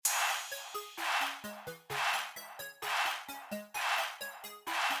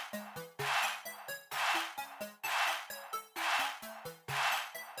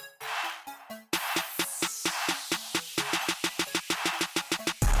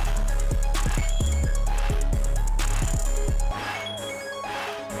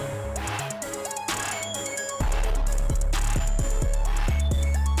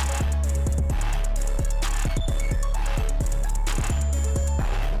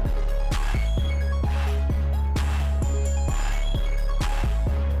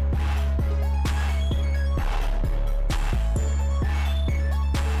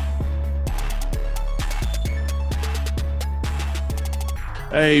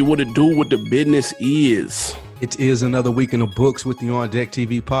Hey, what it do, what the business is. It is another week in the books with the On Deck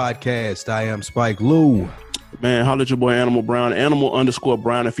TV podcast. I am Spike Lou. Man, holla at your boy Animal Brown,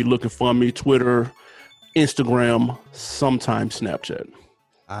 Animal_Brown if you're looking for me. Twitter, Instagram, sometimes Snapchat.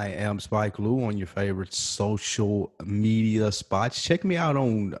 I am Spike Lou on your favorite social media spots. Check me out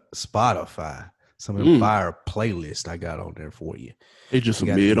on Spotify. Some of the fire playlists I got on there for you. It's just a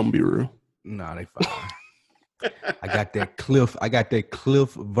mid, I'm be real. Nah, they fire. I got that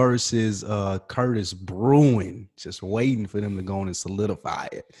Cliff versus Curtis brewing, just waiting for them to go on and solidify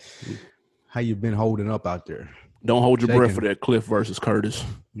it. How you been holding up out there? Don't hold your breath for that Cliff versus Curtis.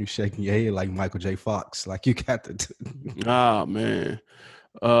 You shaking your head like Michael J. Fox, like you got the. Man.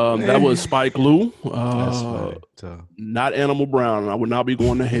 That was Spike Lou. Not Animal Brown. I would not be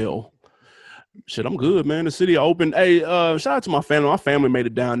going to hell. Shit, I'm good, man. The city opened. Hey, shout out to my family. My family made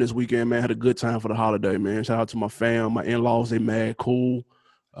it down this weekend, man. Had a good time for the holiday, man. Shout out to my fam, my in-laws. They mad cool.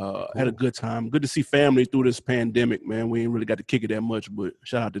 Had a good time. Good to see family through this pandemic, man. We ain't really got to kick it that much, but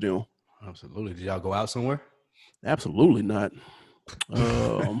shout out to them. Absolutely. Did y'all go out somewhere? Absolutely not.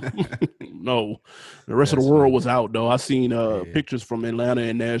 No. The rest of the world was out, though. I seen pictures from Atlanta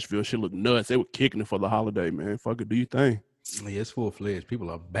and Nashville. Shit looked nuts. They were kicking it for the holiday, man. Fuck it, do your thing. Yeah, it's full-fledged. People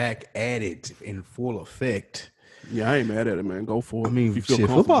are back at it in full effect. Yeah, I ain't mad at it, man. Go for it. I mean, shit,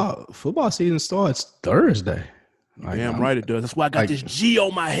 football season starts Thursday. Like, damn right it does. That's why I got this G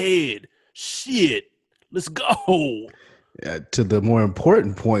on my head. Shit. Let's go. To the more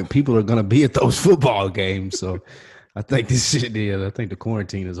important point, people are going to be at those football games. So I think this shit is. I think the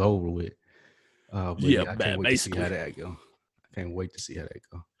quarantine is over with. I can't wait to see how that go. I can't wait to see how that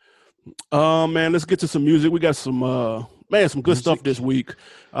go. Man, let's get to some music. We got some good stuff this week.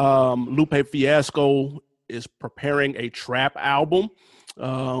 Lupe Fiasco is preparing a trap album.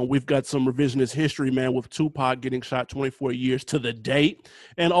 We've got some revisionist history, man, with Tupac getting shot 24 years to the date.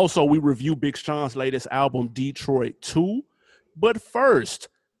 And also we review Big Sean's latest album, Detroit 2. But first,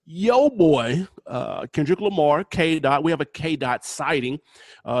 yo boy, Kendrick Lamar, K-Dot. We have a K-Dot sighting.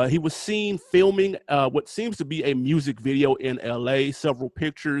 He was seen filming what seems to be a music video in LA. Several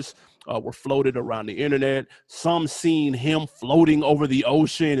pictures were floated around the internet. Some seen him floating over the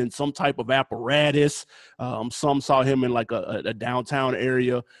ocean in some type of apparatus. Some saw him in like a downtown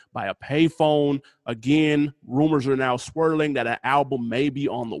area by a payphone. Again, rumors are now swirling that an album may be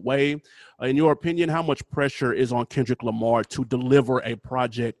on the way. In your opinion, how much pressure is on Kendrick Lamar to deliver a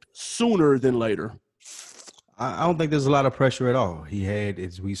project sooner than later? I don't think there's a lot of pressure at all. He had,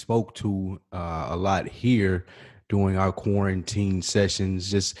 as we spoke to a lot here during our quarantine sessions,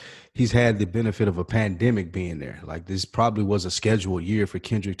 just he's had the benefit of a pandemic being there. Like, this probably was a scheduled year for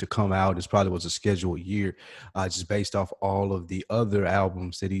Kendrick to come out. This probably was a scheduled year just based off all of the other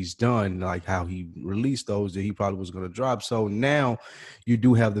albums that he's done, like how he released those that he probably was going to drop. So now you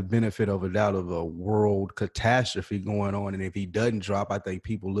do have the benefit of a doubt of a world catastrophe going on. And if he doesn't drop, I think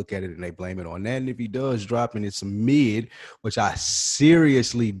people look at it and they blame it on that. And if he does drop and it's a mid, which I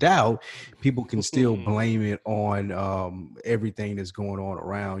seriously doubt, people can still blame it on everything that's going on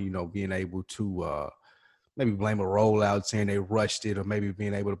around, being able to maybe blame a rollout saying they rushed it, or maybe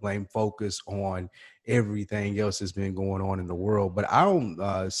being able to blame focus on everything else that's been going on in the world. But I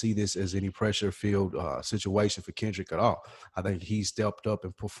don't see this as any pressure-filled situation for Kendrick at all. I think he stepped up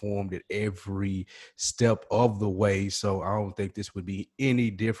and performed at every step of the way. So I don't think this would be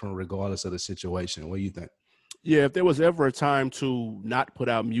any different regardless of the situation. What do you think? Yeah, if there was ever a time to not put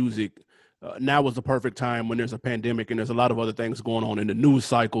out music, now was the perfect time when there's a pandemic and there's a lot of other things going on in the news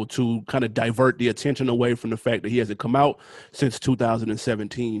cycle to kind of divert the attention away from the fact that he hasn't come out since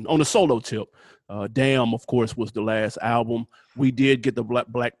 2017. On a solo tip, Damn, of course, was the last album. We did get the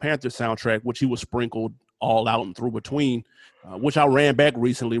Black Panther soundtrack, which he was sprinkled all out and through between, which I ran back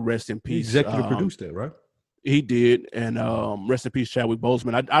recently. Rest in peace. He executive produced that, right? He did, and rest in peace, Chadwick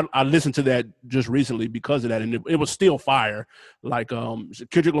Boseman. I listened to that just recently because of that, and it was still fire. Like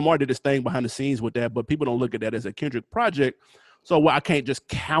Kendrick Lamar did his thing behind the scenes with that, but people don't look at that as a Kendrick project, so I can't just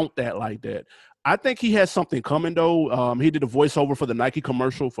count that like that. I think he has something coming though. He did a voiceover for the Nike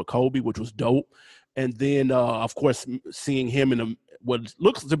commercial for Kobe, which was dope, and then of course seeing him in what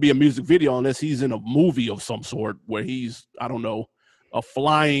looks to be a music video, unless he's in a movie of some sort where he's, I don't know, a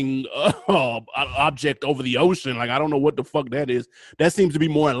flying object over the ocean. Like, I don't know what the fuck that is. That seems to be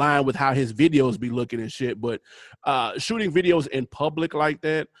more in line with how his videos be looking and shit. But shooting videos in public like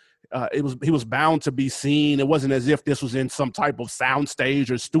that, he was bound to be seen. It wasn't as if this was in some type of sound stage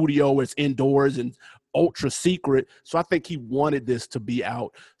or studio where it's indoors and ultra secret. So I think he wanted this to be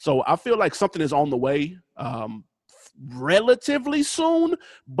out. So I feel like something is on the way. relatively soon,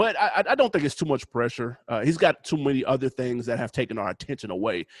 but I don't think it's too much pressure. He's got too many other things that have taken our attention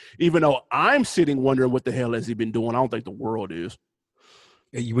away. Even though I'm sitting wondering what the hell has he been doing, I don't think the world is.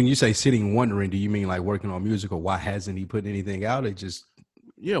 When you say sitting wondering, do you mean like working on music, or why hasn't he put anything out? It just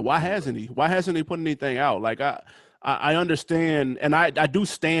why hasn't he? Why hasn't he put anything out? Like I understand, and I do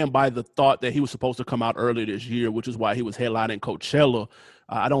stand by the thought that he was supposed to come out earlier this year, which is why he was headlining Coachella.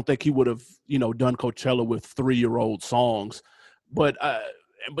 I don't think he would have, done Coachella with 3-year-old songs, but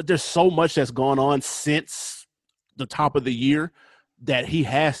there's so much that's gone on since the top of the year that he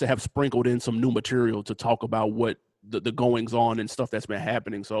has to have sprinkled in some new material to talk about what the goings on and stuff that's been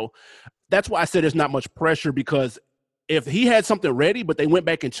happening. So that's why I said there's not much pressure, because if he had something ready, but they went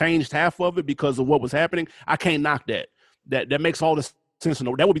back and changed half of it because of what was happening, I can't knock that. That makes all the sense.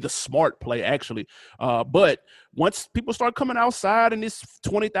 That would be the smart play, actually. But once people start coming outside and it's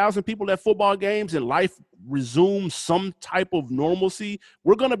 20,000 people at football games and life resumes some type of normalcy,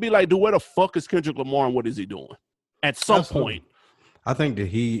 we're going to be like, dude, where the fuck is Kendrick Lamar and what is he doing? At some point. I think that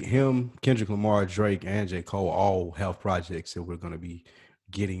him, Kendrick Lamar, Drake, and J. Cole all have projects that we're going to be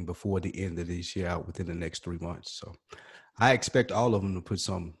getting before the end of this year, out within the next 3 months. So I expect all of them to put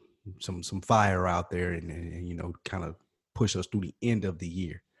some fire out there and kind of push us through the end of the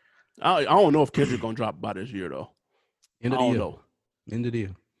year. I don't know if Kendrick gonna drop by this year though. End of the year. End of the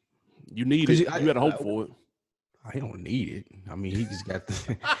year. You need it. You got to hope for it. I don't need it. I mean, he just got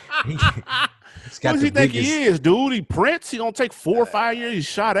the. What does he think he is, dude? He Prince? He gonna take 4 or 5 years? He's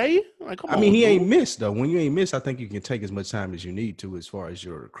Sade? Like, come on, he ain't missed though. When you ain't missed, I think you can take as much time as you need to as far as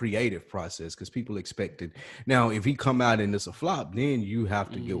your creative process, because people expect it. Now, if he come out and it's a flop, then you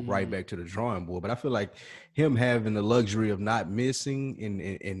have to get right back to the drawing board. But I feel like him having the luxury of not missing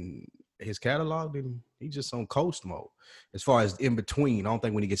in his catalog, then he's just on coast mode. As far as in between, I don't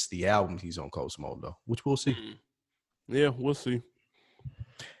think when he gets to the albums, he's on coast mode though, which we'll see. Yeah, we'll see.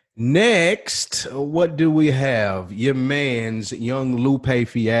 Next, what do we have? Your man's Young Lupe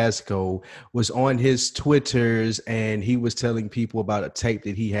Fiasco was on his Twitters, and he was telling people about a tape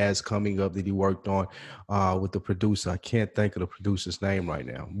that he has coming up that he worked on with the producer. I can't think of the producer's name right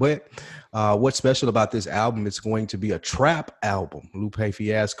now. But what's special about this album, it's going to be a trap album. Lupe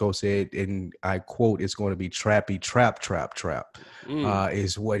Fiasco said, and I quote, it's going to be trappy, trap.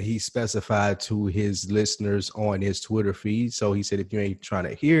 Is what he specified to his listeners on his Twitter feed. So he said, if you ain't trying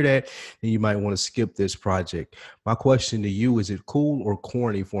to hear that, then you might want to skip this project. My question to you, is it cool or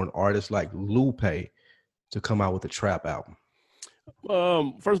corny for an artist like Lupe to come out with a trap album?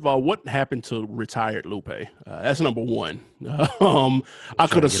 First of all, what happened to retired Lupe? That's number one. I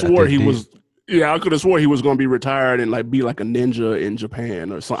could have swore he was. Yeah, I could have swore he was going to be retired and like be like a ninja in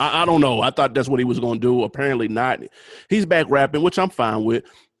Japan or something. I don't know. I thought that's what he was going to do. Apparently not. He's back rapping, which I'm fine with.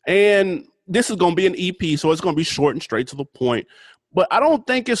 And this is going to be an EP, so it's going to be short and straight to the point. But I don't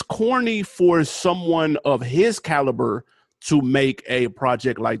think it's corny for someone of his caliber to make a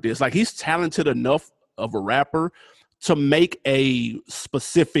project like this. Like, he's talented enough of a rapper to make a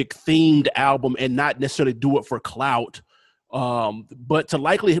specific themed album and not necessarily do it for clout. But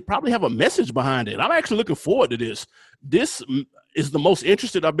to probably have a message behind it. I'm actually looking forward to this. This is the most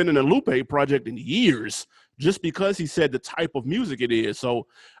interested I've been in a Lupe project in years, just because he said the type of music it is. So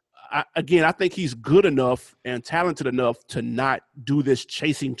I think he's good enough and talented enough to not do this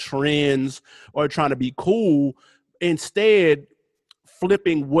chasing trends or trying to be cool. Instead,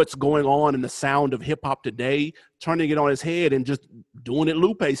 flipping what's going on in the sound of hip hop today, turning it on his head and just doing it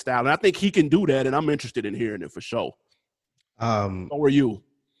Lupe style. And I think he can do that. And I'm interested in hearing it for sure. How are you?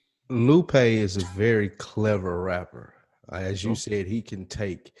 Lupe is a very clever rapper. As you said, he can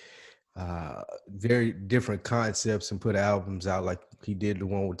take very different concepts and put albums out, like he did the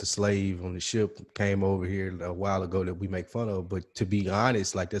one with the slave on the ship, came over here a while ago that we make fun of. But to be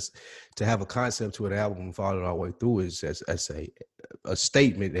honest, like this, to have a concept to an album and follow it all the way through is as a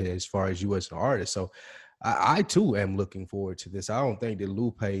statement as far as you as an artist. So I too am looking forward to this. I don't think that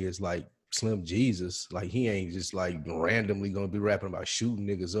Lupe is like Slim Jesus. Like, he ain't just like randomly gonna be rapping about shooting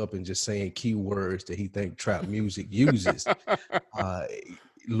niggas up and just saying keywords that he think trap music uses.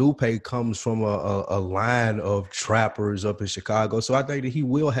 Lupe comes from a line of trappers up in Chicago, so I think that he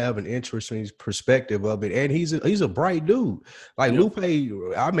will have an interesting perspective of it, and he's a bright dude. Like, Lupe,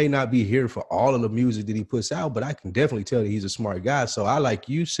 I may not be here for all of the music that he puts out, but I can definitely tell that he's a smart guy. So like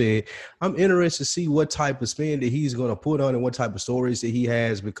you said, I'm interested to see what type of spin that he's going to put on and what type of stories that he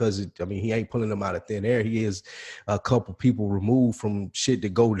has, because he ain't pulling them out of thin air. He is a couple people removed from shit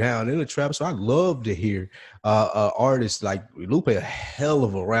that go down in the trap. So I'd love to hear artists like Lupe, a hell of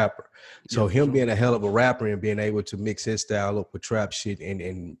of a rapper. So him being a hell of a rapper and being able to mix his style up with trap shit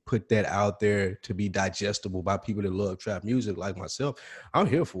and put that out there to be digestible by people that love trap music like myself, I'm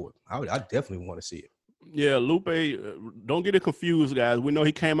here for it. I definitely want to see it. Yeah, Lupe, don't get it confused, guys. We know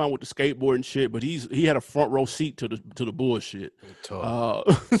he came out with the skateboard and shit, but he had a front row seat to the bullshit. So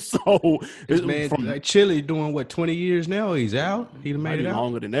this man from Chili doing what, 20 years now? He's out. He made it out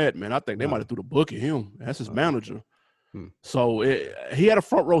longer than that, man. I think they might have threw the book at him. That's his manager. So he had a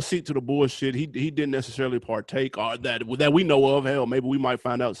front row seat to the bullshit. He didn't necessarily partake, or that we know of. Hell, maybe we might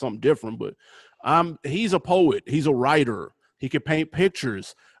find out something different. But he's a poet. He's a writer. He can paint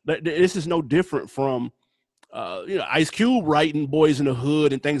pictures. This is no different from Ice Cube writing Boys in the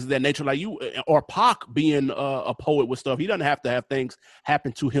Hood and things of that nature, like you, or Pac being a poet with stuff. He doesn't have to have things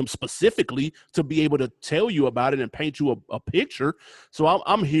happen to him specifically to be able to tell you about it and paint you a picture. So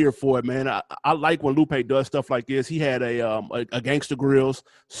I'm here for it, man. I like when Lupe does stuff like this. He had a Gangsta Grills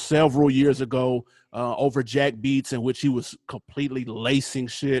several years ago over Jack Beats, in which he was completely lacing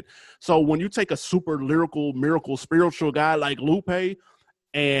shit. So when you take a super lyrical, miracle, spiritual guy like Lupe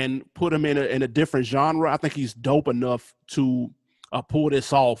and put him in a different genre, I think he's dope enough to pull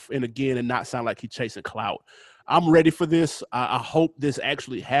this off and not sound like he's chasing clout. I'm ready for this. I hope this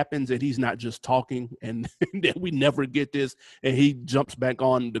actually happens and he's not just talking and that we never get this and he jumps back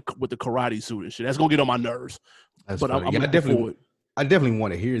on with the karate suit and shit. That's gonna get on my nerves. But I'm I definitely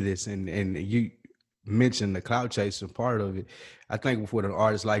want to hear this, and you mentioned the clout chasing part of it. I think for an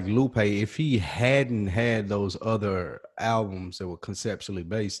artist like Lupe, if he hadn't had those other albums that were conceptually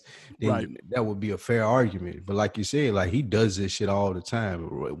based, then that would be a fair argument. But like you said, like he does this shit all the time,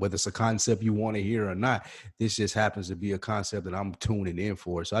 whether it's a concept you want to hear or not. This just happens to be a concept that I'm tuning in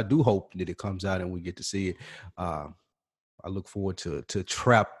for. So I do hope that it comes out and we get to see it. I look forward to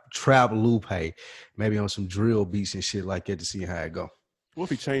trap Lupe, maybe on some drill beats and shit like that, to see how it go. What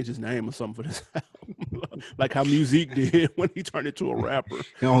if he changed his name or something for this album? Like how Musique did when he turned into a rapper.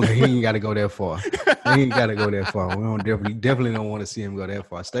 He ain't got to go that far. He ain't got to go that far. We definitely don't want to see him go that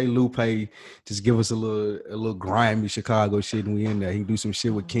far. Stay Lupe. Just give us a little grimy Chicago shit, and we in there. He can do some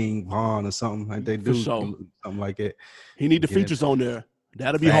shit with King Von or something like they do. Something like that. He need the features on there.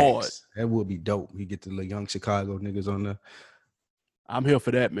 That'll be hard. That would be dope. He get the little young Chicago niggas on there. I'm here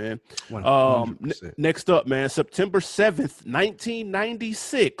for that, man. Next up, man, September 7th,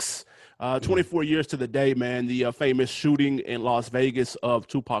 1996. 24 years to the day, man. The famous shooting in Las Vegas of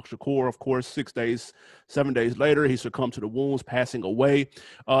Tupac Shakur, of course, 7 days later, he succumbed to the wounds, passing away.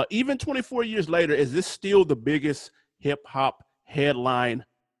 Even 24 years later, is this still the biggest hip-hop headline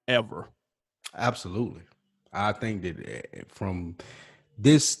ever? Absolutely. I think that from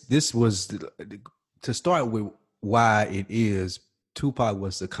this was, to start with why it is, Tupac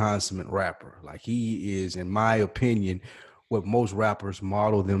was the consummate rapper. Like, he is, in my opinion, what most rappers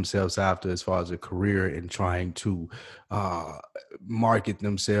model themselves after as far as a career and trying to market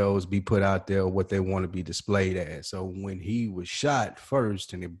themselves, be put out there what they want to be displayed as. So when he was shot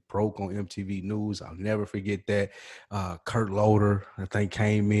first and it broke on MTV News, I'll never forget that. Kurt Loder, I think,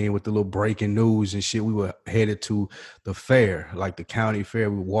 came in with the little breaking news and shit. We were headed to the fair, like the county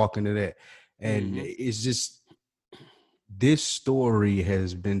fair. We were walking to that. And it's just, this story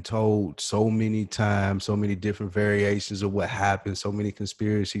has been told so many times, so many different variations of what happened, so many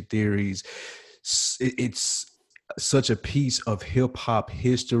conspiracy theories. It's such a piece of hip hop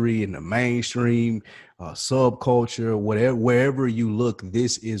history in the mainstream, subculture, wherever you look.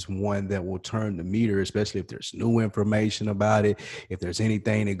 This is one that will turn the meter, especially if there's new information about it. If there's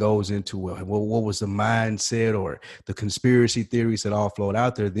anything that goes into what was the mindset or the conspiracy theories that all float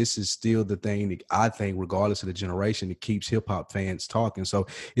out there, this is still the thing that I think, regardless of the generation, that keeps hip hop fans talking. So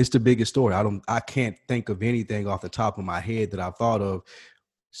it's the biggest story. I can't think of anything off the top of my head that I thought of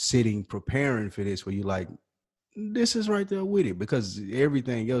sitting preparing for this where you like, this is right there with it, because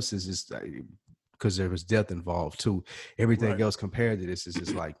everything else is just because there was death involved too. Everything else compared to this is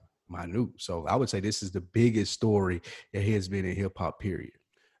just like minute. So I would say this is the biggest story that has been in hip hop, period.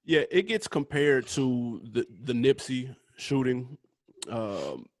 Yeah, it gets compared to the Nipsey shooting.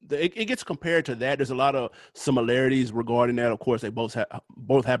 It gets compared to that. There's a lot of similarities regarding that. Of course, they both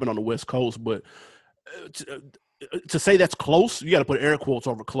happen on the West Coast, but to say that's close, you got to put air quotes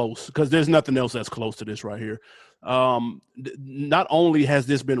over close, because there's nothing else that's close to this right here. Not only has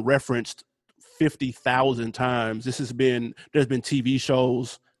this been referenced 50,000 times, there's been TV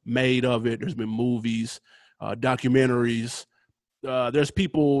shows made of it. There's been movies, documentaries. There's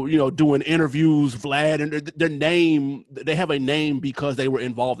people, doing interviews, Vlad, and they have a name because they were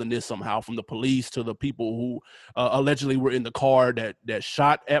involved in this somehow, from the police to the people who allegedly were in the car that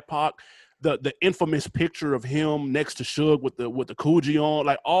shot at Pac. the infamous picture of him next to Suge with the Coogee on,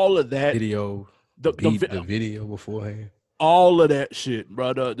 like all of that Video, the video beforehand. All of that shit,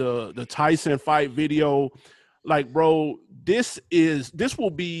 bro. The Tyson fight video, like, bro, this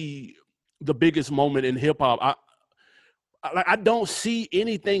will be the biggest moment in hip hop. I don't see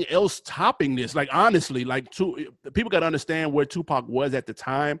anything else topping this. Like, honestly, like, people got to understand where Tupac was at the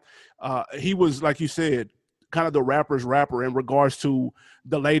time. He was, like you said, kind of the rapper's rapper in regards to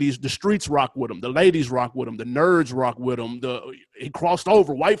the ladies. The streets rock with him. The ladies rock with him. The nerds rock with him. He crossed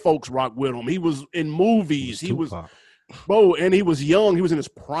over. White folks rock with him. He was in movies. He was bro, and he was young. He was in his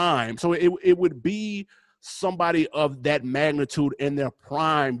prime. So it would be somebody of that magnitude in their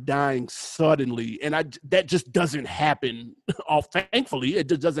prime dying suddenly, and that just doesn't happen. Thankfully, it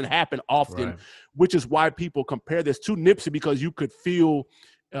just doesn't happen often, right. Which is why people compare this to Nipsey, because you could feel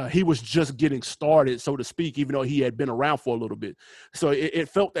he was just getting started, so to speak, even though he had been around for a little bit. So it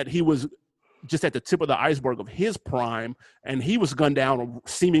felt that he was just at the tip of the iceberg of his prime, and he was gunned down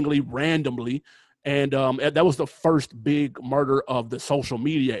seemingly randomly. And that was the first big murder of the social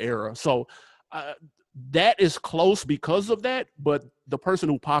media era. So that is close because of that. But the person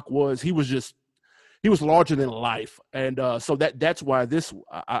who Pac was, he was larger than life. And so that's why this,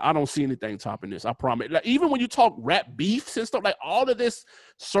 I don't see anything topping this. I promise. Like, even when you talk rap beefs and stuff, like all of this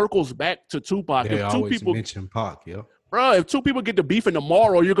circles back to Tupac. They always mention Pac, yeah. Bro, if two people get to beefing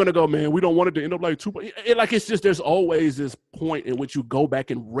tomorrow, you're gonna go, man, we don't want it to end up like Tupac. It's just there's always this point in which you go back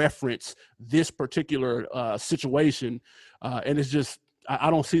and reference this particular situation, and it's just I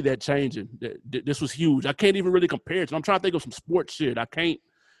don't see that changing. This was huge. I can't even really compare it to. I'm trying to think of some sports shit. I can't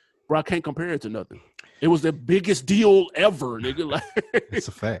compare it to nothing. It was the biggest deal ever, nigga. It's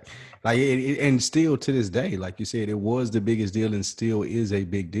a fact. Like, and still to this day, like you said, it was the biggest deal and still is a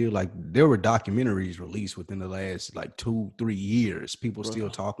big deal. Like, there were documentaries released within the last like 2-3 years. People still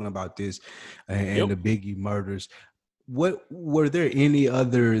talking about this and the Biggie murders. What were there any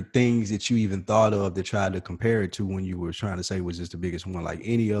other things that you even thought of that tried to compare it to when you were trying to say was just the biggest one? Like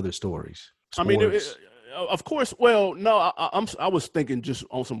any other stories? Sports? I mean, of course. Well, no, I was thinking just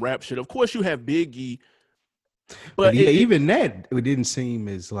on some rap shit. Of course, you have Biggie, but even that, it didn't seem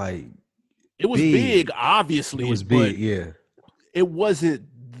as like it was big. Obviously, it was big. Yeah, it wasn't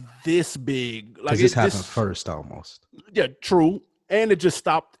this big. Like this happened first, almost. Yeah, true. And it just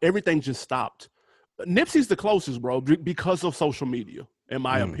stopped. Everything just stopped. Nipsey's the closest, bro, because of social media, in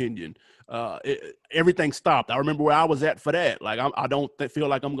my opinion. Everything stopped. I remember where I was at for that. Like, I don't feel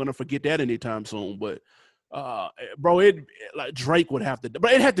like I'm gonna forget that anytime soon. But bro, like Drake would have to,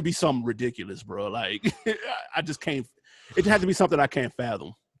 but it had to be something ridiculous, bro. Like, I just can't. It had to be something I can't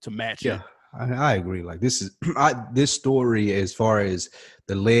fathom to match it. I agree. Like, this is this story, as far as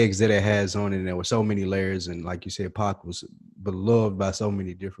the legs that it has on it, and there were so many layers, and like you said, Pac was beloved by so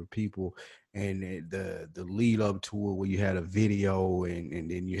many different people, and the lead up to it, where you had a video, and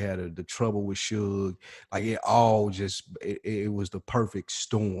then you had the trouble with Suge, like it all just it was the perfect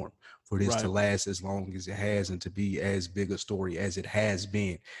storm for this to last as long as it has and to be as big a story as it has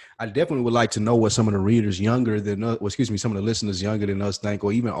been. I definitely would like to know what some of the readers younger than us, some of the listeners younger than us think,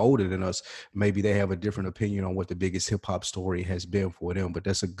 or even older than us, maybe they have a different opinion on what the biggest hip hop story has been for them. But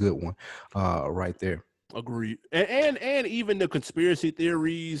that's a good one right there. Agreed. And even the conspiracy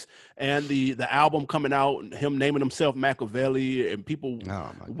theories and the album coming out and him naming himself Machiavelli and people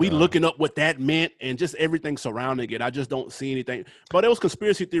looking up what that meant and just everything surrounding it. I just don't see anything. But there was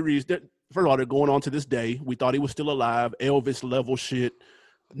conspiracy theories that, first of all, they're going on to this day. We thought he was still alive, Elvis level shit.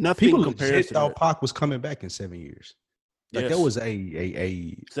 Nothing people compares to that. Pac was coming back in 7 years. Like, there was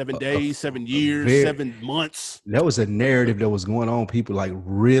a 7 days, 7 years, 7 months. That was a narrative that was going on. People like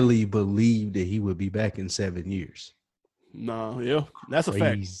really believed that he would be back in 7 years. No, yeah, that's a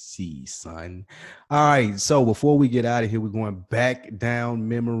fact. Crazy, son. All right, so before we get out of here, we're going back down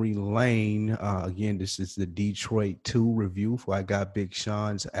memory lane. Again, this is the Detroit 2 review for I Got Big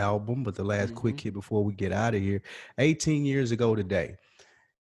Sean's album. But the last quick hit before we get out of here, 18 years ago today,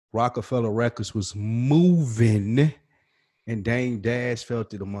 Rockefeller Records was moving. And Dame Dash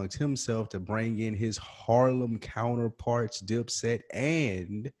felt it amongst himself to bring in his Harlem counterparts, Dipset,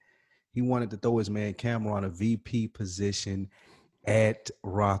 and he wanted to throw his man Cam'ron a VP position at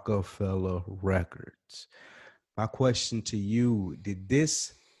Rockefeller Records. My question to you, did the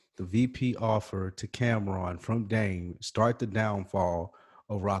VP offer to Cam'ron from Dame start the downfall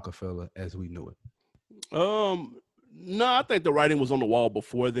of Rockefeller as we knew it? No, I think the writing was on the wall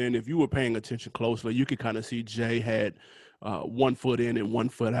before then. If you were paying attention closely, you could kind of see Jay had 1 foot in and 1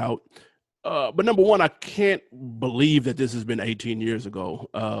 foot out. But number one, I can't believe that this has been 18 years ago.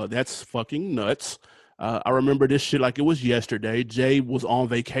 That's fucking nuts. I remember this shit like it was yesterday. Jay was on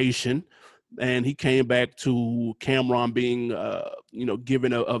vacation. and he came back to Cameron being,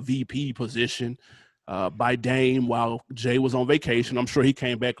 given a VP position by Dame while Jay was on vacation. I'm sure he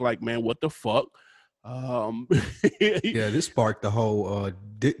came back like, man, what the fuck? Yeah, this sparked the whole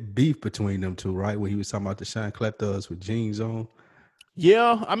beef between them two, right? When he was talking about the Shine Kleptos with jeans on.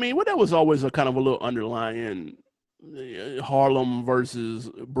 Yeah, I mean, that was always a kind of a little underlying Harlem versus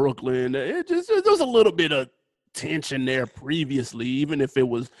Brooklyn. It was a little bit of tension there previously, even if it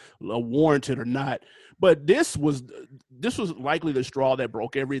was warranted or not. But this was likely the straw that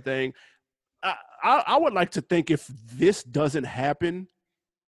broke everything. I would like to think if this doesn't happen,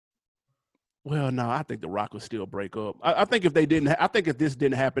 well, no, I think The Rock would still break up. I think if this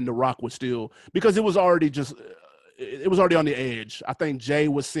didn't happen, The Rock would still, because it was already on the edge. I think Jay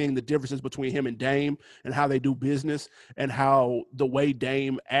was seeing the differences between him and Dame and how they do business, and how the way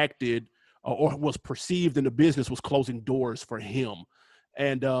Dame acted or was perceived in the business was closing doors for him.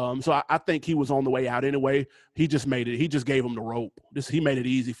 And so I think he was on the way out anyway. He just gave him the rope. He made it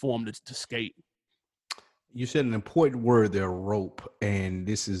easy for him to skate. You said an important word there, rope, and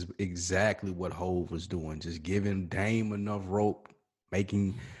this is exactly what Hove was doing, just giving Dame enough rope,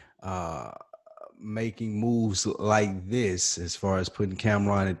 making moves like this as far as putting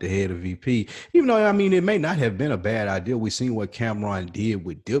Cameron at the head of VP. Even though, I mean, it may not have been a bad idea. We've seen what Cameron did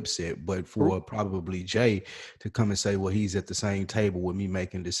with Dipset, but for probably Jay to come and say, well, he's at the same table with me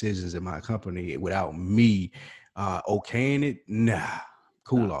making decisions in my company without me okaying it, nah.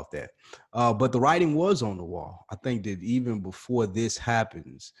 Cool off that. But the writing was on the wall. I think that even before this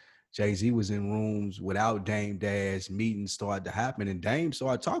happens, Jay-Z was in rooms without Dame Dash, meetings started to happen, and Dame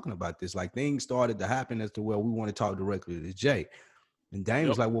started talking about this. Like, things started to happen as to where we want to talk directly to Jay. And Dame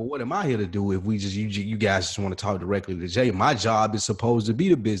was like, well, what am I here to do if we just you guys just want to talk directly to Jay? My job is supposed to be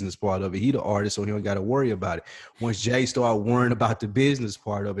the business part of it. He the artist, so he don't got to worry about it. Once Jay started worrying about the business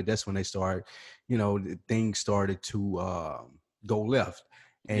part of it, that's when they started, things started to go left.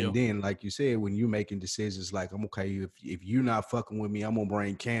 And then, like you said, when you're making decisions like, I'm okay, if you're not fucking with me, I'm going to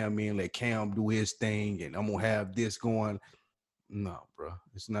bring Cam in, let Cam do his thing, and I'm going to have this going. No, bro.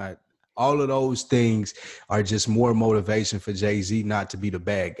 It's not. All of those things are just more motivation for Jay-Z not to be the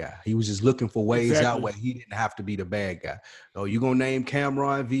bad guy. He was just looking for ways out where he didn't have to be the bad guy. Oh, you're going to name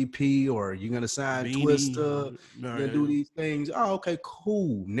Cameron VP, or you're going to sign Twista, you're going to do these things. Oh, okay,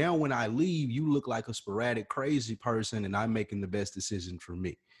 cool. Now when I leave, you look like a sporadic, crazy person, and I'm making the best decision for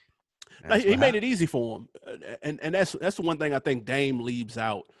me. He made it easy for him. And that's the one thing I think Dame leaves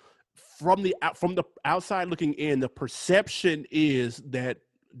out. From the outside looking in, the perception is that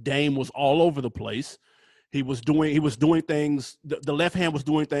Dame was all over the place. He was doing things. The left hand was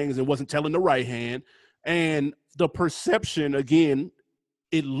doing things and wasn't telling the right hand. And the perception, again,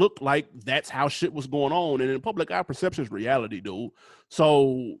 it looked like that's how shit was going on. And in public eye, perception is reality, dude.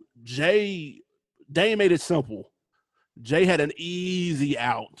 So Dame made it simple. Jay had an easy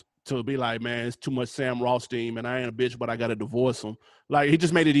out to be like, man, it's too much Sam Rothstein, and I ain't a bitch, but I got to divorce him. Like, he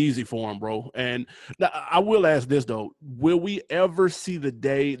just made it easy for him, bro. And I will ask this, though. Will we ever see the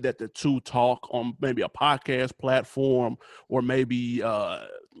day that the two talk on maybe a podcast platform, or maybe,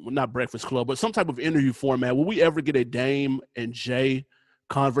 not Breakfast Club, but some type of interview format? Will we ever get a Dame and Jay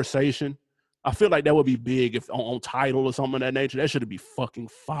conversation? I feel like that would be big if on Tidal or something of that nature. That should be fucking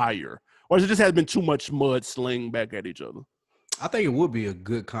fire. Or it just has been too much mud sling back at each other. I think it would be a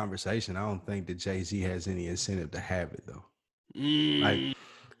good conversation. I don't think that Jay-Z has any incentive to have it, though. Like,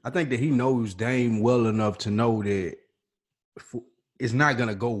 I think that he knows Dame well enough to know that it's not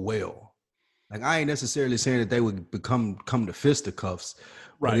gonna go well. Like, I ain't necessarily saying that they would come to fisticuffs,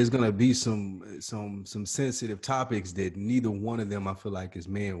 right? But there's gonna be some sensitive topics that neither one of them, I feel like, as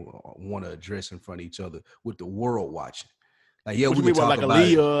men want to address in front of each other with the world watching. Like, yeah, what we can talk like about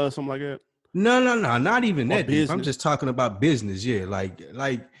Aaliyah or something like that. No, not even that. I'm just talking about business. Yeah,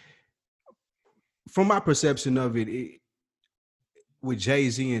 like from my perception of it, with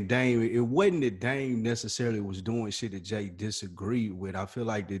Jay-Z and Dame, it wasn't that Dame necessarily was doing shit that Jay disagreed with. I feel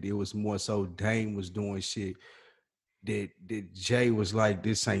like that it was more so Dame was doing shit that Jay was like,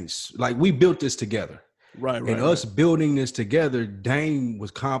 this ain't, like, we built this together. Right. And us building this together, Dame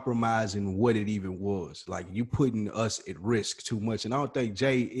was compromising what it even was. Like, you putting us at risk too much. And I don't think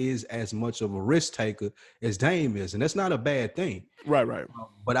Jay is as much of a risk taker as Dame is. And that's not a bad thing. Right.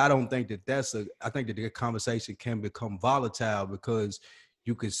 But I don't think that I think that the conversation can become volatile, because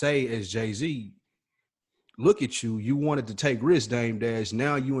you could say, as Jay-Z, look at you, you wanted to take risks, Dame Dash.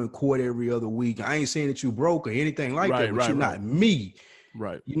 Now you in court every other week. I ain't saying that you broke or anything like that, but you're not me.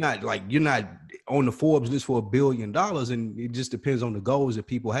 Right. You're not on the Forbes list for $1 billion. And it just depends on the goals that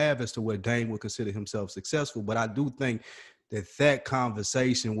people have as to where Dame would consider himself successful. But I do think that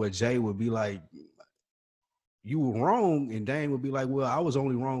conversation where Jay would be like, you were wrong, and Dame would be like, well, I was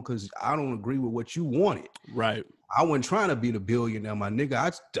only wrong because I don't agree with what you wanted. Right. I wasn't trying to be the billionaire, my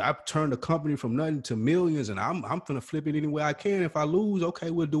nigga. I turned the company from nothing to millions, and I'm gonna flip it any way I can. If I lose,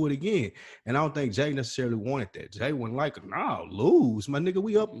 okay, we'll do it again. And I don't think Jay necessarily wanted that. Jay wasn't like, nah, lose, my nigga.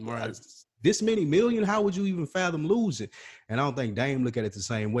 We up this many million. How would you even fathom losing? And I don't think Dame look at it the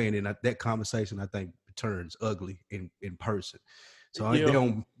same way. And then that conversation, I think, turns ugly in person. So they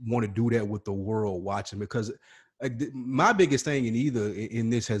don't want to do that with the world watching, because my biggest thing in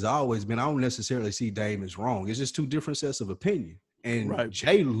this has always been, I don't necessarily see Dame as wrong. It's just two different sets of opinion. And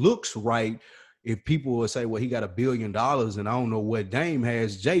Jay looks right. If people will say, well, he got $1 billion and I don't know what Dame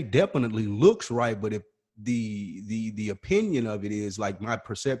has, Jay definitely looks right. But if the opinion of it is like my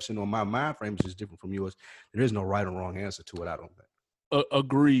perception or my mind frame is just different from yours, there is no right or wrong answer to it, I don't think.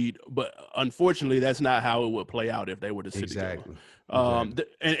 Agreed, but unfortunately, that's not how it would play out if they were to sit together.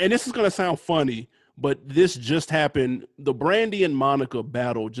 And this is going to sound funny, but this just happened. The Brandy and Monica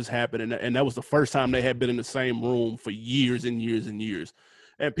battle just happened, and that was the first time they had been in the same room for years and years and years.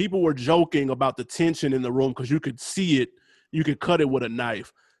 And people were joking about the tension in the room because you could see it, you could cut it with a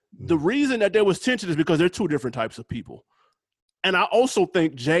knife. The reason that there was tension is because they're two different types of people. And I also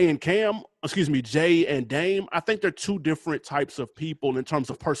think Jay and Dame, I think they're two different types of people in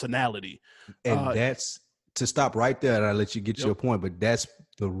terms of personality. And that's, to stop right there, and I'll let you get your point, but that's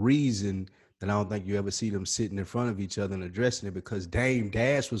the reason that I don't think you ever see them sitting in front of each other and addressing it, because Dame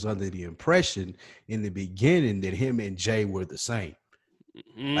Dash was under the impression in the beginning that him and Jay were the same.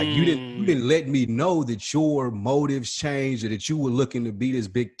 Like you didn't let me know that your motives changed or that you were looking to be this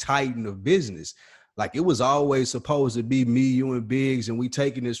big titan of business. Like it was always supposed to be me, you, and Biggs, and we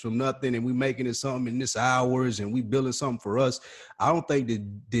taking this from nothing and we making it something in this hours and we building something for us. I don't think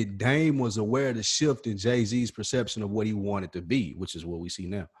that Dame was aware of the shift in Jay-Z's perception of what he wanted to be, which is what we see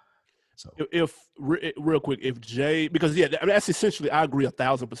now. So real quick, if Jay, because that's essentially, I agree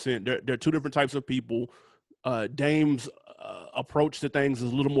 1,000%. They're two different types of people. Dame's approach to things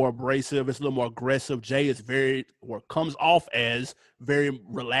is a little more abrasive. It's a little more aggressive. Jay is comes off as very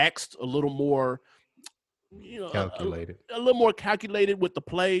relaxed, a little more, calculated, a little more calculated with the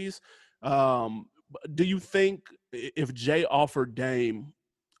plays. Do you think if Jay offered Dame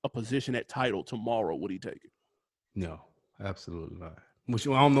a position at title tomorrow, would he take it? No, absolutely not. Which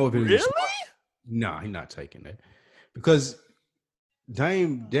I don't know if it really. No, he's not taking that, because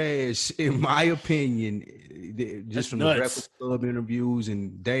Dame Dash, in my opinion, just That's from nuts. The Breakfast Club interviews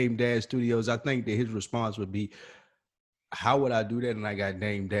and Dame Dash Studios, I think that his response would be, how would I do that? And I got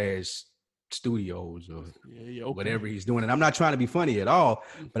Dame Dash Studios or whatever he's doing. And I'm not trying to be funny at all,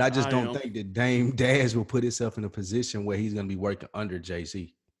 but I just don't think that Dame Dash will put himself in a position where he's going to be working under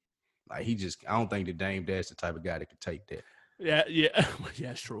Jay-Z. Like I don't think that Dame Dash the type of guy that could take that. Yeah,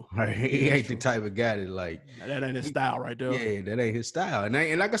 it's true. Right. He ain't the type of guy that that ain't his style right there. Yeah, that ain't his style.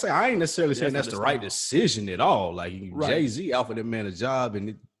 And like I say, I ain't necessarily saying that's the right decision at all. Like Jay-Z offered that man a job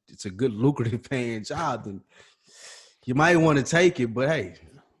and it's a good lucrative paying job, then you might want to take it. But hey,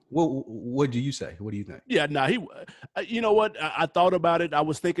 what do you say? What do you think? Yeah, he. You know what? I thought about it. I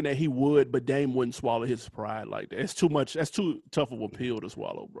was thinking that he would, but Dame wouldn't swallow his pride like that. It's too much. That's too tough of a pill to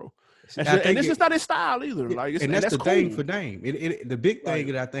swallow, bro. And it's just not his style either. And that's the thing for Dame. The big thing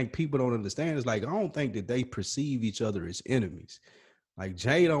that I think people don't understand is I don't think that they perceive each other as enemies. Like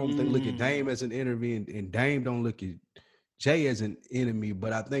Jay don't look at Dame as an enemy, and Dame don't look at Jay as an enemy.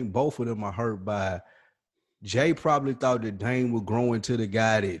 But I think both of them are hurt by Jay probably thought that Dame would grow into the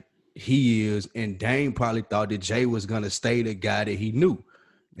guy that he is, and Dame probably thought that Jay was gonna stay the guy that he knew.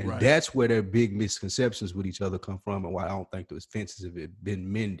 And that's where their big misconceptions with each other come from, and why I don't think those fences have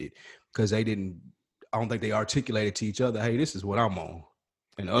been mended, because I don't think they articulated to each other, hey, this is what I'm on.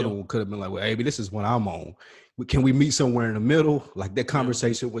 And the other one could have been like, well, hey, this is what I'm on. Can we meet somewhere in the middle? Like that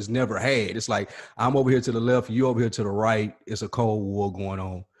conversation was never had. It's like, I'm over here to the left, you over here to the right. It's a cold war going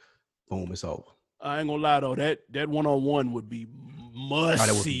on. Boom, it's over. I ain't gonna lie though, that one-on-one would be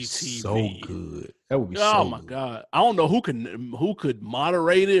must-see TV. So good. That would be oh my God. I don't know who could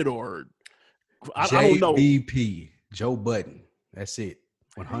moderate it, or I don't know. JBP, Joe Budden. That's it.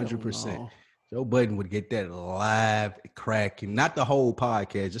 100%. Joe Budden would get that live cracking. Not the whole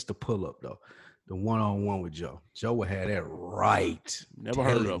podcast, just the pull-up though. The one-on-one with Joe. Joe would have that right. Never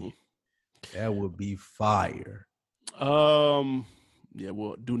heard of him. That would be fire. Yeah,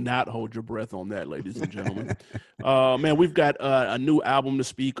 well, do not hold your breath on that, ladies and gentlemen. Man, we've got a new album to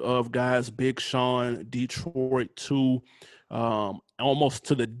speak of, guys. Big Sean, Detroit 2. Almost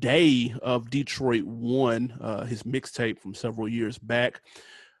to the day of Detroit 1, his mixtape from several years back.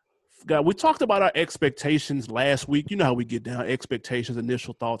 we talked about our expectations last week. You know how we get down: expectations,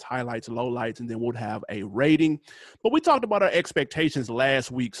 initial thoughts, highlights, lowlights, and then we'll have a rating. But we talked about our expectations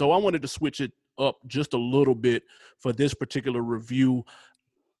last week, so I wanted to switch it up just a little bit for this particular review.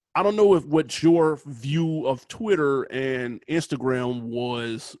 I don't know what your view of Twitter and Instagram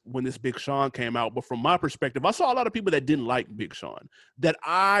was when this Big Sean came out, but from my perspective, I saw a lot of people that didn't like Big Sean that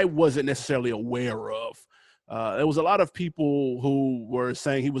I wasn't necessarily aware of. There was a lot of people who were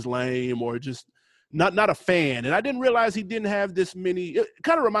saying he was lame or just not a fan, and I didn't realize he didn't have this many. It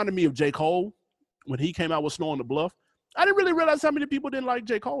kind of reminded me of J. Cole when he came out with Snow on the Bluff. I didn't really realize how many people didn't like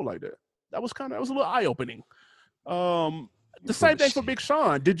J. Cole like that. That was a little eye-opening. The same thing for Big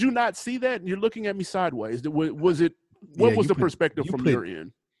Sean. Did you not see that? You're looking at me sideways. What was the perspective from your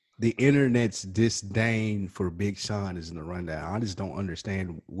end? The internet's disdain for Big Sean is in the rundown. I just don't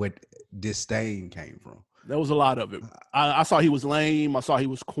understand what disdain came from. There was a lot of it. I saw he was lame. I saw he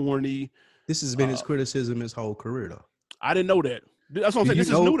was corny. This has been his criticism his whole career, though. I didn't know that. That's what I'm saying. This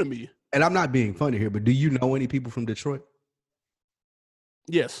is new to me. And I'm not being funny here, but do you know any people from Detroit?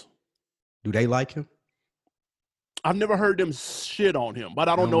 Yes. Do they like him? I've never heard them shit on him, but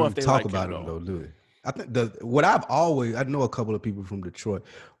I don't know if they talk like about him, though, do they? I think I know a couple of people from Detroit.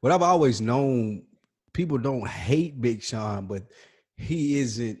 What I've always known, people don't hate Big Sean, but he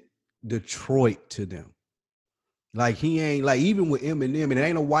isn't Detroit to them. Like he ain't like even with Eminem, and it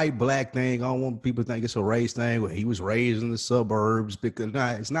ain't a white black thing. I don't want people to think it's a race thing. Where he was raised in the suburbs, because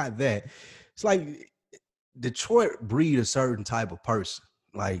it's not that. It's like Detroit breed a certain type of person.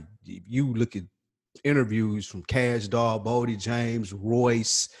 Like if you look at interviews from Cash Dog, Bodie James,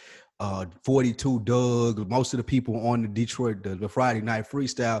 Royce, 42 Doug, most of the people on the Detroit, the Friday Night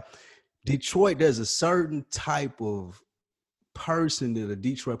Freestyle, Detroit, there's a certain type of person that a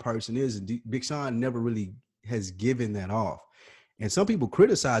Detroit person is. And Big Sean never really has given that off. And some people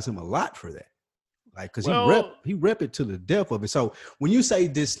criticize him a lot for that. Like, because he rep it to the depth of it. So when you say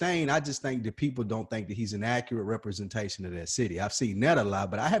disdain, I just think that people don't think that he's an accurate representation of that city. I've seen that a lot,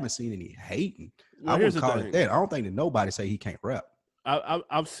 but I haven't seen any hating. I wouldn't call it that. I don't think that nobody say he can't rap.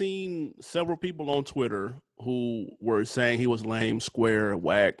 I've seen several people on Twitter who were saying he was lame, square,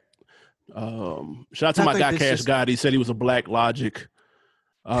 whack. Shout out to my guy Cash God. He said he was a Black Logic.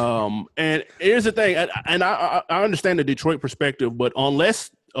 And here's the thing, and I understand the Detroit perspective, but unless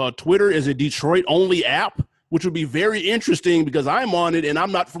Twitter is a Detroit only app, which would be very interesting because I'm on it and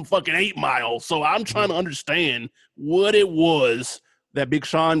I'm not from fucking 8 Mile. So I'm trying to understand what it was that Big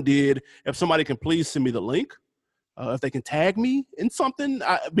Sean did. If somebody can please send me the link, if they can tag me in something,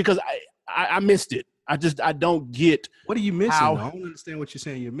 because I missed it. I don't get. What are you missing? I don't understand what you're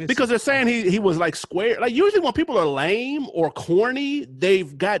saying. You're missing because they're saying he was like square. Like usually when people are lame or corny,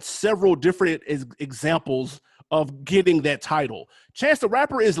 they've got several different examples of getting that title. Chance the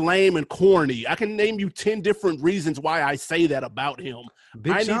Rapper is lame and corny. I can name you 10 different reasons why I say that about him.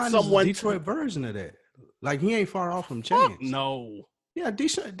 Big Sean is a Detroit version of that. Like he ain't far off from Chance. No. Yeah,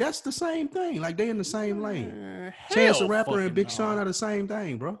 that's the same thing. Like they in the same lane. Chance the Rapper and Big Sean are the same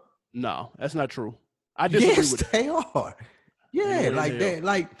thing, bro. No, that's not true. I disagree with that. They are. Yeah, like that.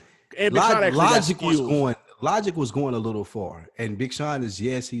 Like Logic was going a little far, and Big Sean is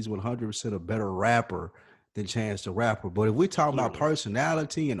he's 100% a better rapper than Chance the Rapper. But if we're talking about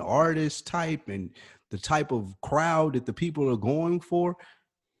personality and artist type and the type of crowd that the people are going for,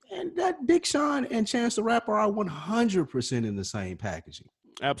 and that Big Sean and Chance the Rapper are 100% in the same packaging.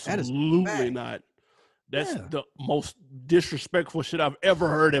 Absolutely not. That's the most disrespectful shit I've ever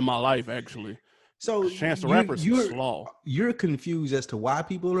heard in my life, actually. So Chance the Rapper is slaw. You're confused as to why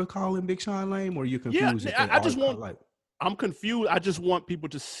people are calling Big Sean lame, or you're confused? Yeah, I'm confused. I just want people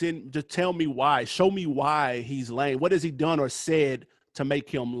to tell me why. Show me why he's lame. What has he done or said to make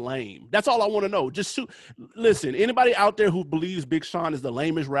him lame? That's all I want to know. Listen, anybody out there who believes Big Sean is the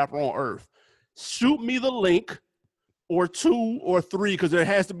lamest rapper on earth, shoot me the link or 2 or 3, because there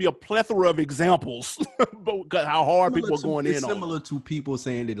has to be a plethora of examples but how hard people are going in on. It's similar to people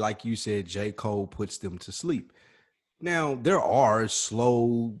saying that, like you said, J. Cole puts them to sleep. Now, there are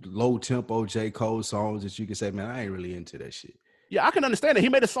slow, low-tempo J. Cole songs that you can say, man, I ain't really into that shit. Yeah, I can understand it. He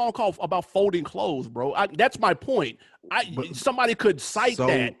made a song called about folding clothes, bro. That's my point. Somebody could cite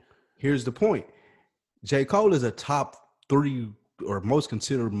that. Here's the point. J. Cole is a top 3 or most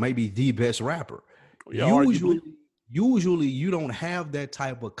considered maybe the best rapper. Yeah, usually you don't have that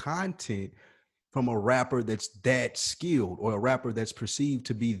type of content from a rapper that's that skilled or a rapper that's perceived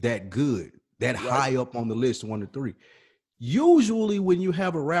to be that good, that high up on the list, 1 to 3. Usually when you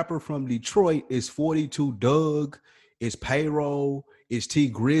have a rapper from Detroit, it's 42 Doug, it's Payroll, it's T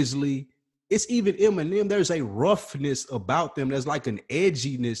Grizzly, it's even Eminem. There's a roughness about them. There's like an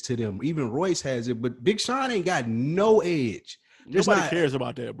edginess to them. Even Royce has it, but Big Sean ain't got no edge. Nobody cares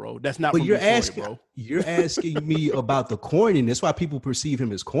about that, bro. That's not from you're Detroit, asking, bro. You're asking me about the corny. That's why people perceive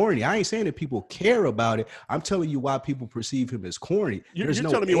him as corny. I ain't saying that people care about it. I'm telling you why people perceive him as corny. You're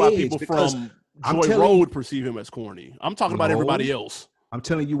telling me why people from Joy Road perceive him as corny. I'm talking about everybody else. I'm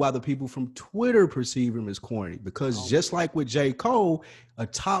telling you why the people from Twitter perceive him as corny. Because just like with J. Cole, a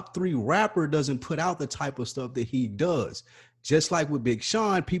top 3 rapper doesn't put out the type of stuff that he does. Just like with Big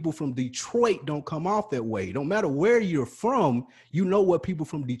Sean, people from Detroit don't come off that way. No matter where you're from, you know what people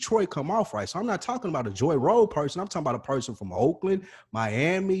from Detroit come off right. So I'm not talking about a Joy Road person. I'm talking about a person from Oakland,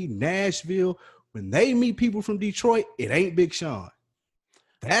 Miami, Nashville. When they meet people from Detroit, it ain't Big Sean.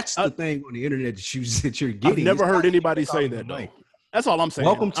 That's the thing on the internet that you're getting. I've never heard anybody say that, though. That's all I'm saying.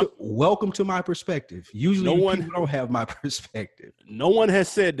 Welcome to my perspective. Usually people don't have my perspective. No one has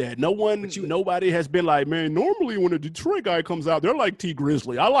said that. Nobody has been like, man, normally when a Detroit guy comes out, they're like T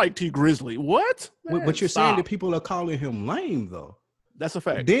Grizzly. I like T Grizzly. What? Man, but you're saying that people are calling him lame, though. That's a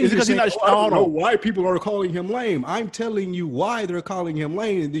fact. Then because I don't know why people are calling him lame. I'm telling you why they're calling him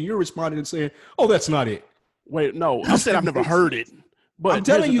lame, and then you're responding and saying, "Oh, that's not it." Wait, no, I said I've never heard it. But I'm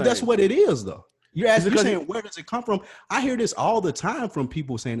telling you, that's what it is, though. You're saying, where does it come from? I hear this all the time from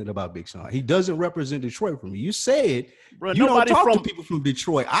people saying it about Big Sean. He doesn't represent Detroit for me. You said you don't talk to people from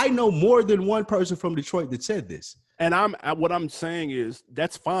Detroit. I know more than one person from Detroit that said this. And what I'm saying is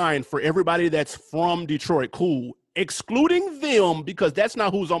that's fine for everybody that's from Detroit. Cool. Excluding them, because that's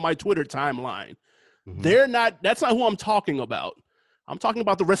not who's on my Twitter timeline. Mm-hmm. That's not who I'm talking about. I'm talking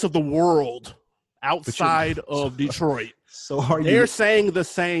about the rest of the world outside of Detroit. So they're saying the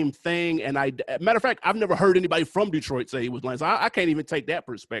same thing, and matter of fact, I've never heard anybody from Detroit say he was lame. So I can't even take that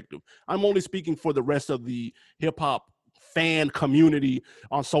perspective. I'm only speaking for the rest of the hip hop fan community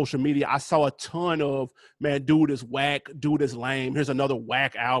on social media. I saw a ton of, man, dude is whack, dude is lame. Here's another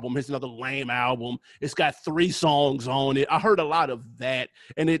whack album. Here's another lame album. It's got 3 songs on it. I heard a lot of that,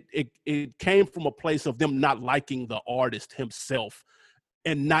 and it came from a place of them not liking the artist himself,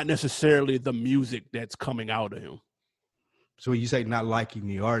 and not necessarily the music that's coming out of him. So when you say not liking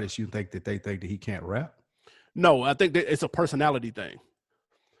the artist, you think that they think that he can't rap? No, I think that it's a personality thing.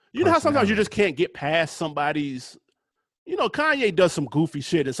 You know how sometimes you just can't get past somebody's, Kanye does some goofy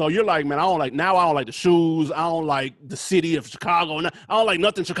shit. And so you're like, man, I don't like the shoes. I don't like the city of Chicago. I don't like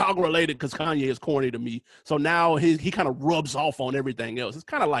nothing Chicago related because Kanye is corny to me. So now he kind of rubs off on everything else. It's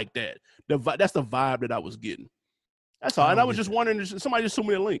kind of like that. That's the vibe that I was getting. That's all. And I was just wondering, somebody just send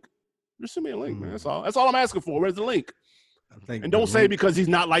me a link. Just send me a link, man. That's all. That's all I'm asking for. Where's the link? And don't say because he's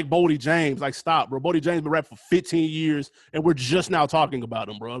not like Bodie James. Like, stop, bro. Bodie James been rapping for 15 years, and we're just now talking about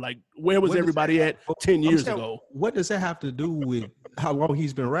him, bro. Like, where was everybody at 10 years ago? What does that have to do with how long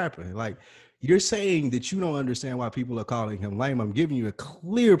he's been rapping? Like, you're saying that you don't understand why people are calling him lame. I'm giving you a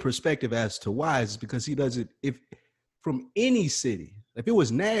clear perspective as to why. It's because he doesn't, if from any city, if it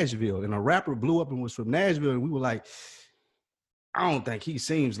was Nashville and a rapper blew up and was from Nashville, and we were like, I don't think he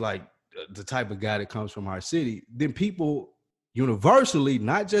seems like the type of guy that comes from our city, then people universally,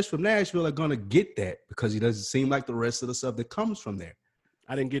 not just from Nashville, are going to get that because he doesn't seem like the rest of the stuff that comes from there.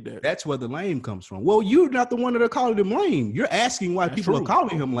 I didn't get that. That's where the lame comes from. Well, you're not the one that are calling him lame. You're asking why people are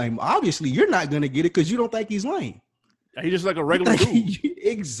calling him lame. Obviously, you're not going to get it because you don't think he's lame. He's just like a regular dude.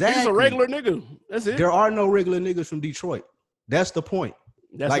 Exactly. He's a regular nigga. That's it. There are no regular niggas from Detroit. That's the point.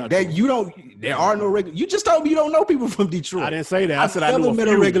 That's like that. True. You don't. There are no regular. You just told me you don't know people from Detroit. I didn't say that. I said I never met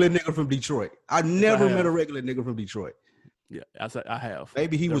a regular nigga from Detroit. I never met a regular nigga from Detroit. Yeah, I said I have.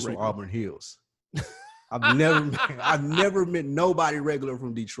 Maybe he was from Auburn Hills. I've never met nobody regular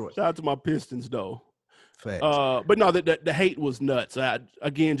from Detroit. Shout out to my Pistons though. Facts. But no, the hate was nuts.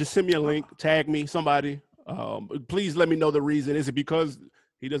 Again, just send me a link, tag me, somebody. Please let me know the reason. Is it because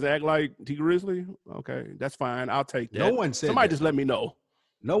he doesn't act like T Grizzly? Okay, that's fine. I'll take that. No one said somebody that. Just let me know.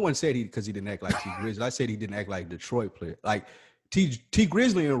 No one said because he didn't act like T Grizzly. I said he didn't act like Detroit player. Like T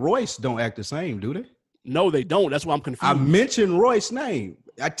Grizzly and Royce don't act the same, do they? No, they don't. That's why I'm confused. I mentioned Royce's name.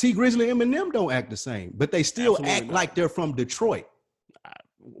 T Grizzly and Eminem don't act the same, but they still act like they're from Detroit.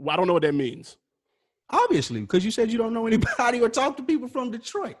 I don't know what that means. Obviously, because you said you don't know anybody or talk to people from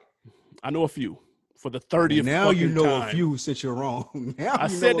Detroit. I know a few. For the 30th now you know time. A few since you're wrong. I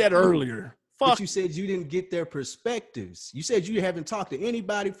said that earlier. But you said you didn't get their perspectives. You said you haven't talked to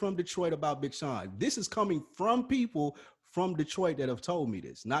anybody from Detroit about Big Sean. This is coming from people from Detroit that have told me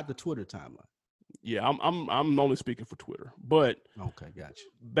this, not the Twitter timeline. Yeah, I'm only speaking for Twitter, but okay,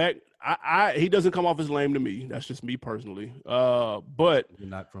 gotcha. He doesn't come off as lame to me. That's just me personally. But you're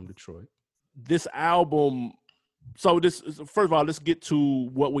not from Detroit. This album So this first of all, let's get to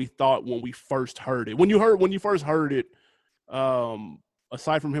what we thought when we first heard it. When you first heard it,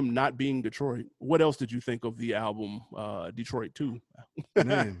 aside from him not being Detroit, what else did you think of the album Detroit 2?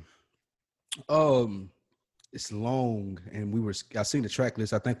 Man, it's long, and I seen the track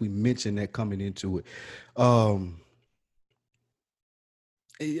list. I think we mentioned that coming into it. I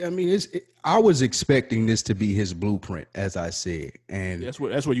mean, I was expecting this to be his blueprint, as I said, and that's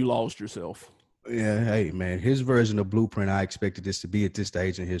where you lost yourself. Yeah, hey man, his version of Blueprint, I expected this to be at this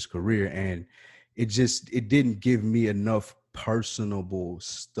stage in his career, and it didn't give me enough personable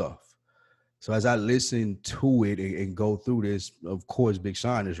stuff. So as I listened to it and go through this, of course, Big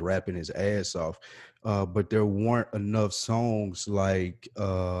Sean is rapping his ass off, but there weren't enough songs like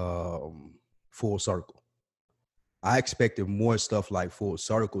Full Circle. I expected more stuff like Full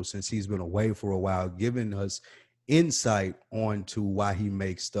Circle since he's been away for a while, giving us insight onto why he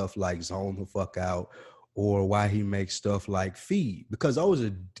makes stuff like Zone the Fuck Out or why he makes stuff like Feed. Because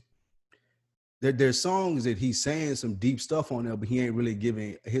there's songs that he's saying some deep stuff on there, but he ain't really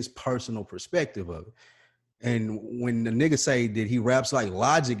giving his personal perspective of it. And when the nigga say that he raps like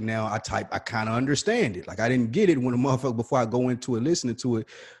Logic now, I kind of understand it. Like I didn't get it when a motherfucker before I go into it, listening to it.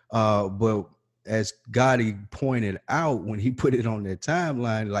 But as Gotti pointed out, when he put it on their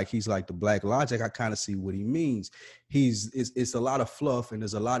timeline, like he's like the Black Logic, I kind of see what he means. It's a lot of fluff and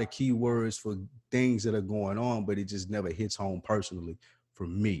there's a lot of keywords for things that are going on, but it just never hits home personally for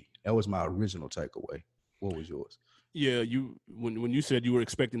me. That was my original takeaway. What was yours? Yeah, when you said you were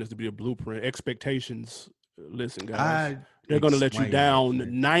expecting this to be a blueprint, expectations, listen, guys, they're going to let you down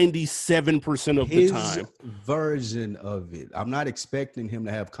 97% of the time. Version of it. I'm not expecting him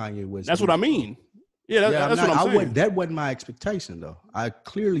to have Kanye West. That's what I mean. Yeah, that's what I'm saying. That wasn't my expectation, though. I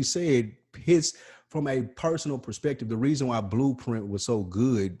clearly said from a personal perspective, the reason why Blueprint was so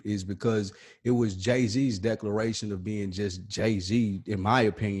good is because it was Jay-Z's declaration of being just Jay-Z, in my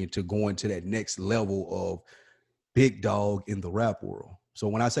opinion, to going to that next level of big dog in the rap world. So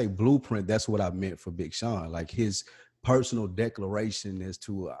when I say Blueprint, that's what I meant for Big Sean, like his personal declaration as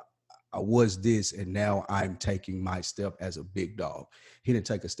to I was this and now I'm taking my step as a big dog. He didn't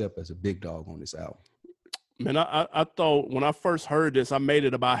take a step as a big dog on this album. Man, I thought when I first heard this, I made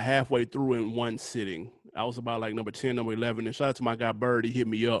it about halfway through in one sitting. I was about like number 10, number 11. And shout out to my guy Bird, he hit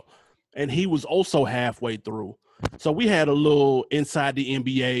me up. And he was also halfway through. So we had a little inside the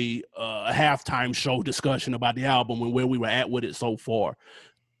NBA halftime show discussion about the album and where we were at with it so far.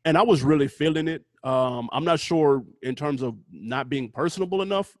 And I was really feeling it. I'm not sure in terms of not being personable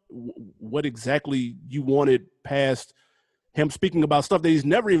enough, what exactly you wanted past him speaking about stuff that he's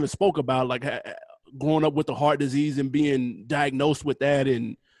never even spoke about, like growing up with the heart disease and being diagnosed with that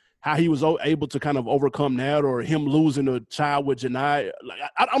and how he was able to kind of overcome that, or him losing a child with Janai. Like,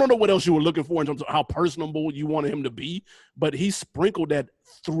 I don't know what else you were looking for in terms of how personable you wanted him to be, but he sprinkled that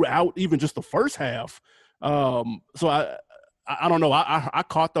throughout even just the first half. So I don't know. I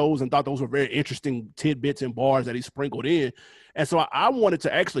caught those and thought those were very interesting tidbits and bars that he sprinkled in. And so I wanted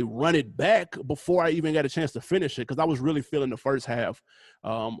to actually run it back before I even got a chance to finish it because I was really feeling the first half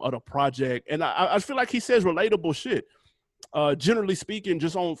of the project. And I feel like he says relatable shit. Generally speaking,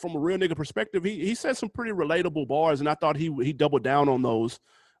 just from a real nigga perspective, he said some pretty relatable bars, and I thought he doubled down on those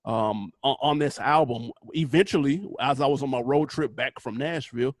on this album. Eventually, as I was on my road trip back from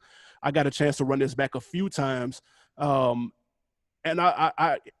Nashville, I got a chance to run this back a few times. And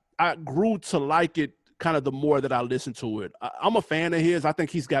I grew to like it kind of the more that I listened to it. I'm a fan of his. I think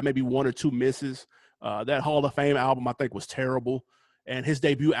he's got maybe one or two misses. That Hall of Fame album I think was terrible, and his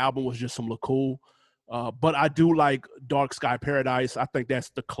debut album was just some look cool. But I do like Dark Sky Paradise. I think that's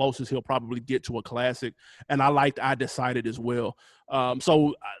the closest he'll probably get to a classic. And I liked I Decided as well.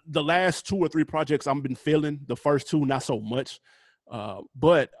 So the last two or three projects I've been feeling, the first two, not so much.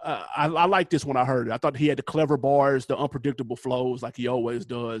 But I like this when I heard it. I thought he had the clever bars, the unpredictable flows like he always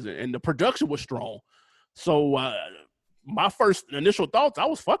does. And the production was strong. So my first initial thoughts, I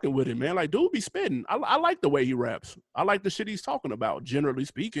was fucking with it, man. Like, dude be spitting. I like the way he raps. I like the shit he's talking about, generally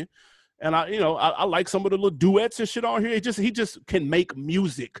speaking. And I like some of the little duets and shit on here. He just can make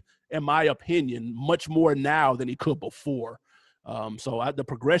music, in my opinion, much more now than he could before. So the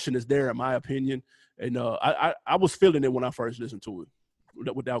progression is there, in my opinion. And I was feeling it when I first listened to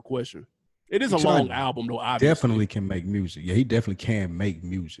it, without question. It is a long album, though, obviously. Definitely can make music. Yeah, he definitely can make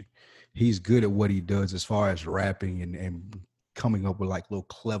music. He's good at what he does as far as rapping and coming up with like little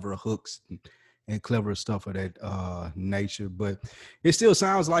clever hooks and clever stuff of that nature. But it still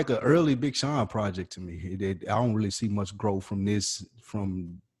sounds like an early Big Sean project to me. I don't really see much growth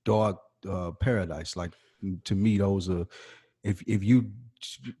from Dark Paradise. Like, to me, those are, if you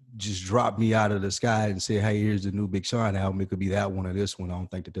just drop me out of the sky and say, hey, here's the new Big Sean album. It could be that one or this one. I don't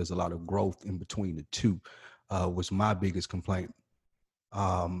think that there's a lot of growth in between the two, was my biggest complaint.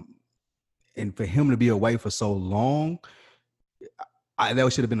 And for him to be away for so long,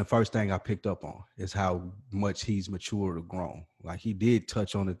 that should have been the first thing I picked up on, is how much he's matured or grown. Like, he did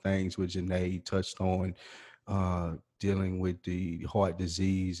touch on the things with Janae. He touched on dealing with the heart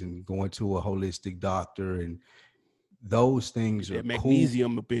disease and going to a holistic doctor, and those things are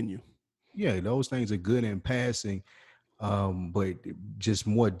magnesium cool. Opinion. Yeah, those things are good in passing, but just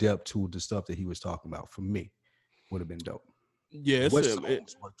more depth to the stuff that he was talking about, for me, would have been dope. Yeah, what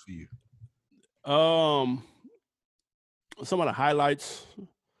songs worked for you? Some of the highlights: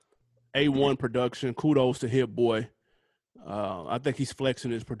 A1 production. Kudos to Hit Boy. I think he's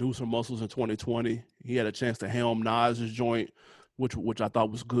flexing his producer muscles in 2020. He had a chance to helm Nas's joint, which I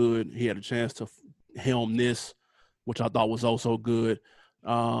thought was good. He had a chance to helm this, which I thought was also good.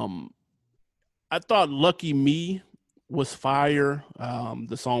 I thought Lucky Me was fire,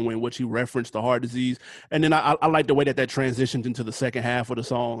 the song in which he referenced the heart disease. And then I like the way that transitioned into the second half of the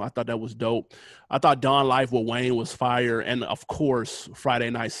song. I thought that was dope. I thought Don Life with Wayne was fire. And, of course,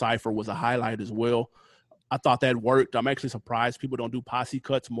 Friday Night Cypher was a highlight as well. I thought that worked. I'm actually surprised people don't do posse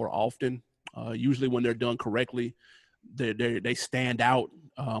cuts more often. Usually when they're done correctly, they stand out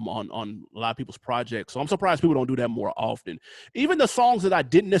on a lot of people's projects. So I'm surprised people don't do that more often. Even the songs that I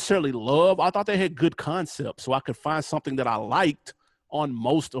didn't necessarily love, I thought they had good concepts, so I could find something that I liked on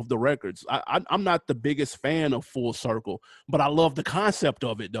most of the records. I'm not the biggest fan of Full Circle, but I love the concept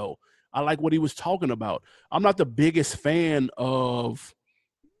of it, though. I like what he was talking about. I'm not the biggest fan of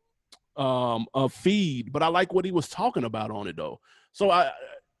Feed, but I like what he was talking about on it, though. So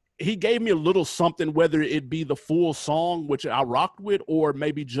he gave me a little something, whether it be the full song, which I rocked with, or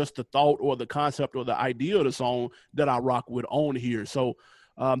maybe just the thought or the concept or the idea of the song that I rock with on here. So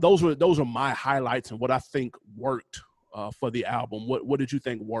those are my highlights and what I think worked for the album. What did you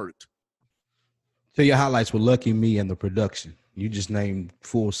think worked? So your highlights were Lucky Me and the production. You just named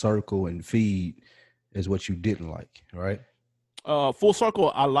Full Circle and Feed as what you didn't like, right? Full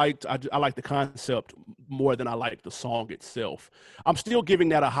Circle, I liked the concept more than I liked the song itself. I'm still giving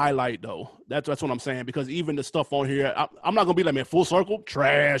that a highlight, though. That's what I'm saying, because even the stuff on here, I'm not gonna be like, man, Full Circle,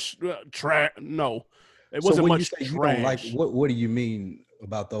 trash. No, it wasn't much trash. You don't like, what do you mean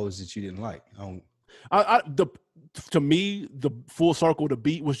about those that you didn't like? To me, the Full Circle, the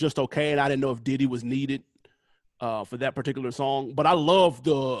beat was just okay, and I didn't know if Diddy was needed for that particular song. But I love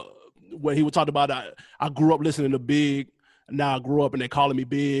when he would talk about I grew up listening to Big. Now I grew up and they calling me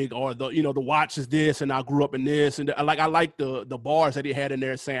Big, or the watch is this, and I grew up in this, and I like the bars that he had in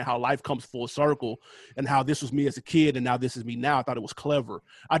there saying how life comes full circle and how this was me as a kid and now this is me now. I thought it was clever.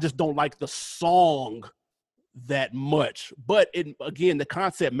 I just don't like the song that much, but again, the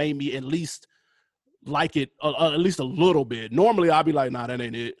concept made me at least like it at least a little bit. Normally I'd be like, nah, that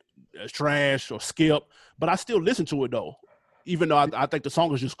ain't it. It's trash or skip, but I still listen to it though, even though I think the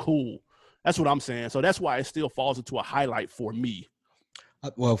song is just cool. That's what I'm saying. So that's why it still falls into a highlight for me.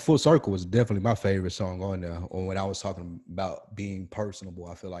 Well, Full Circle was definitely my favorite song on there. Or when I was talking about being personable,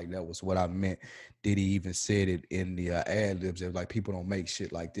 I feel like that was what I meant. Diddy even said it in the ad-libs. It was like, people don't make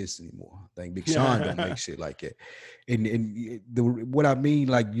shit like this anymore. I think Big Sean don't make shit like it. And what I mean,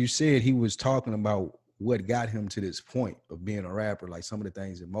 like you said, he was talking about what got him to this point of being a rapper, like some of the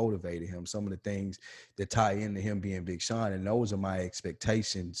things that motivated him, some of the things that tie into him being Big Sean. And those are my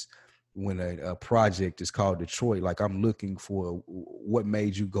expectations when a project is called Detroit. Like, I'm looking for what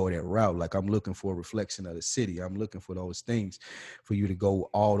made you go that route. Like, I'm looking for a reflection of the city. I'm looking for those things for you to go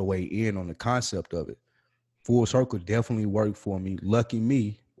all the way in on the concept of it. Full Circle definitely worked for me. Lucky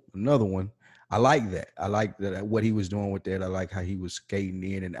Me, another one. I like that. I like that, what he was doing with that. I like how he was skating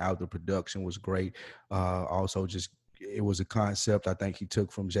in and out. The production was great. Also, just, it was a concept I think he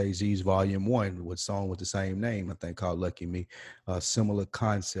took from Jay-Z's Volume 1, with song with the same name, I think, called Lucky Me. Similar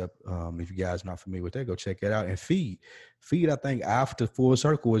concept. If you guys are not familiar with that, go check it out. And Feed, I think, after Full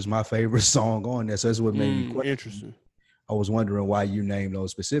Circle, is my favorite song on there. So that's what made me question. Interesting. I was wondering why you named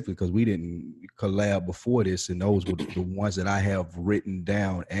those specifically, because we didn't collab before this, and those were the ones that I have written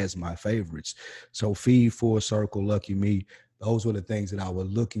down as my favorites. So Feed, Full Circle, Lucky Me, those were the things that I was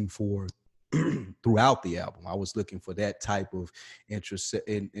looking for throughout the album. I was looking for that type of interest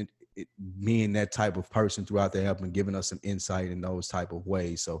in being that type of person throughout the album, giving us some insight in those type of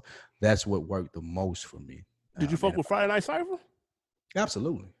ways. So that's what worked the most for me. Did you fuck with Friday Night Cypher?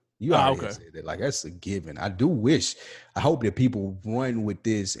 Absolutely. You already said that. Like, that's a given. I hope that people run with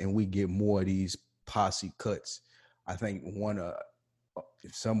this and we get more of these posse cuts. I think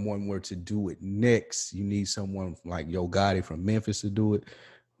if someone were to do it next, you need someone like Yo Gotti from Memphis to do it.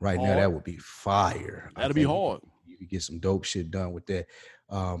 Right now, that would be fire. That'd be hard. You could get some dope shit done with that.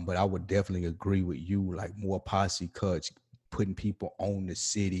 But I would definitely agree with you, like more posse cuts, putting people on the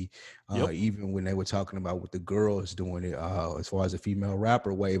city. Even when they were talking about with the girls doing it, as far as a female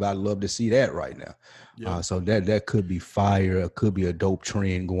rapper wave, I'd love to see that right now. So that could be fire. It could be a dope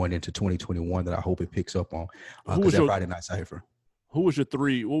trend going into 2021 that I hope it picks up on. Because that Friday Night Cypher. Who was your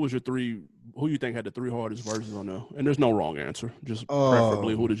three? What was your three? Who you think had the three hardest verses on there? And there's no wrong answer. Just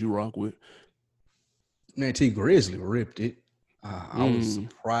preferably, who did you rock with? Man, T Grizzly ripped it. I was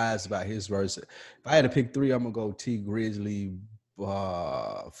surprised by his verse. If I had to pick three, I'm gonna go T Grizzly,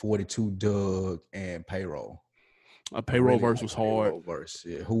 42 Doug, and Payroll. A Payroll verse was hard. Verse,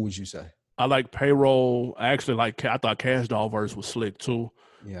 yeah. Who would you say? I like Payroll. I thought Cash Doll verse was slick too.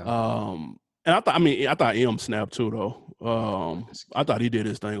 Yeah. And I thought M snapped too though. I thought he did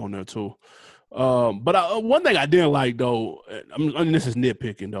his thing on there too. But one thing I didn't like though, this is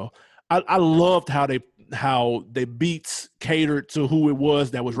nitpicking though. I loved how they beats catered to who it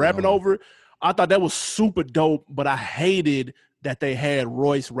was that was rapping over it. I thought that was super dope, but I hated that they had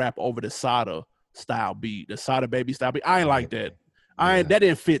Royce rap over the Sada style beat, the Sada Baby style beat. I ain't like that. That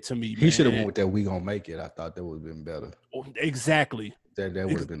didn't fit to me. He should have went with that We Gonna Make It. I thought that would have been better. Exactly. That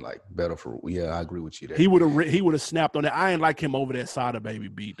would have been like better for. Yeah, I agree with you there. He would have snapped on that. I ain't like him over that Sada Baby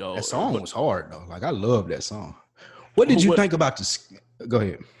beat though. That song was hard though. Like I love that song. What did you think about this? Go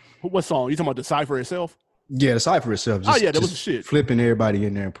ahead. What song? You talking about the Cypher itself? Yeah, the Cypher itself. That was shit. Flipping everybody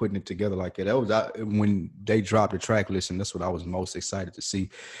in there and putting it together like that. That was when they dropped the track list, and that's what I was most excited to see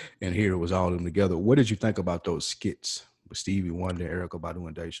and hear. It was all of them together. What did you think about those skits with Stevie Wonder, Erykah Badu,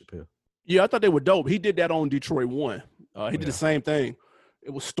 and Dave Chappelle? Yeah, I thought they were dope. He did that on Detroit One. He did the same thing.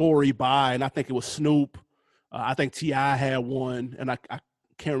 It was Story by, and I think it was Snoop. I think T.I. had one, and I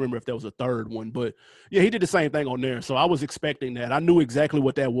can't remember if there was a third one, but yeah, he did the same thing on there. So I was expecting that. I knew exactly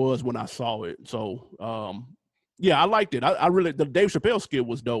what that was when I saw it. So I liked it. I really, the Dave Chappelle skit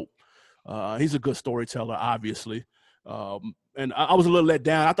was dope. He's a good storyteller, obviously. And I was a little let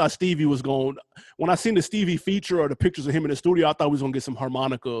down. I thought Stevie was going, when I seen the Stevie feature or the pictures of him in the studio, I thought we was going to get some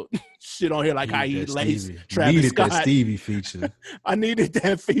harmonica shit on here, like how he laced Travis Scott. That Stevie feature. I needed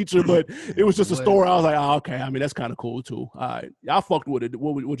that feature, but it was just a story. I was like, oh, okay. I mean, that's kind of cool too. All right. I fucked with it.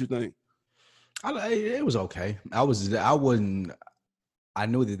 What'd you think? It was okay. I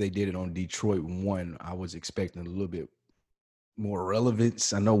knew that they did it on Detroit One. I was expecting a little bit more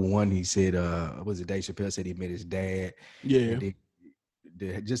relevance. I know one, he said, was it Dave Chappelle said he met his dad. Yeah. And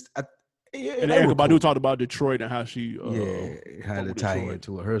Erykah Badu talked about Detroit and how she had to tie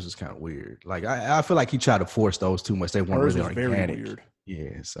into it. Hers was kind of weird. Like I feel like he tried to force those too much. They weren't really organic. Very weird.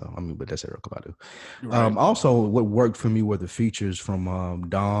 Yeah, so I mean, but that's Erykah Badu. Right. Also, what worked for me were the features from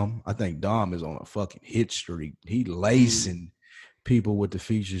Dom. I think Dom is on a fucking hit streak. He lacing people with the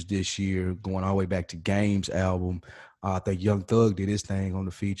features this year, going all the way back to Game's album. I think Young Thug did his thing on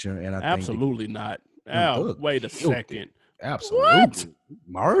the feature, and I absolutely not. Wait a second. Absolutely what?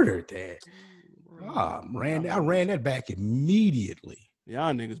 Murdered that. I ran that back immediately.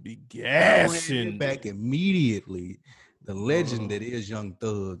 Y'all niggas be gassing back immediately. The legend that is Young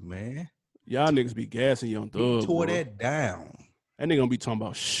Thug, man. Y'all niggas be gassing Young Thug. He tore that down. That nigga gonna be talking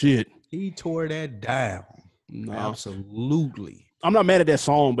about shit. He tore that down. No. Absolutely. I'm not mad at that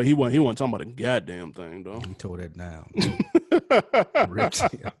song, but he wasn't talking about a goddamn thing, though. He tore that down. Ripped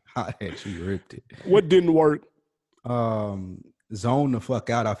it. I actually ripped it. What didn't work? Zone the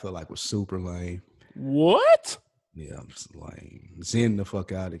fuck out, I feel like was super lame. What? Yeah, it's lame. Zen the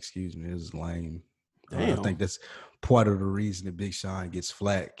fuck out, excuse me, is lame. Damn. I think that's part of the reason that Big Sean gets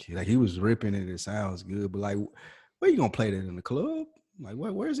flack. Like he was ripping it sounds good, but like, where you gonna play that in the club? Like,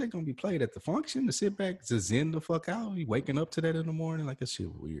 where is that gonna be played at the function? To sit back to zen the fuck out? You waking up to that in the morning? Like that shit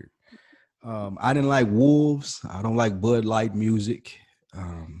weird. I didn't like Wolves. I don't like Bud Light music.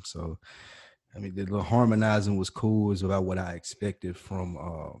 So I mean, the little harmonizing was cool. It's about what I expected from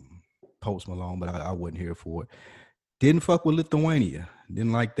Post Malone, but I wasn't here for it. Didn't fuck with Lithuania.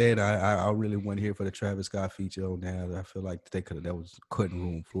 Didn't like that. I really wasn't here for the Travis Scott feature on that. I feel like that was cutting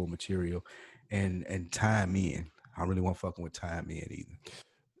room floor material, and Time In. I really wasn't fucking with Time In either.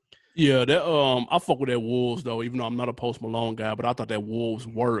 Yeah, that I fuck with that Wolves though, even though I'm not a Post Malone guy, but I thought that Wolves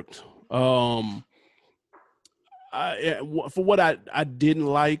worked. For what I didn't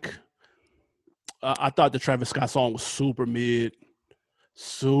like, I thought the Travis Scott song was super mid,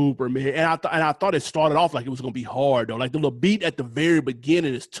 and I thought it started off like it was gonna be hard though. Like the little beat at the very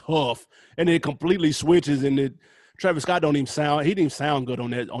beginning is tough, and then it completely switches, and it Travis Scott he didn't even sound good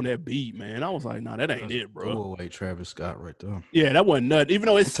on that beat, man. I was like, nah, that ain't it, bro. Away Travis Scott right there. Yeah, that wasn't nothing. Even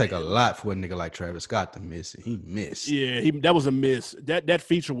though it take a lot for a nigga like Travis Scott to miss it. He missed. Yeah, that was a miss. That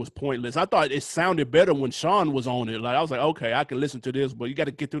feature was pointless. I thought it sounded better when Sean was on it. Like I was like, okay, I can listen to this, but you got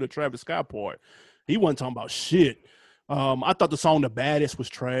to get through the Travis Scott part. He wasn't talking about shit. I thought the song "The Baddest" was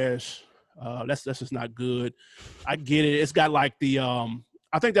trash. That's just not good. I get it. It's got like the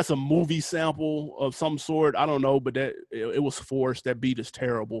I think that's a movie sample of some sort. I don't know, but it was forced. That beat is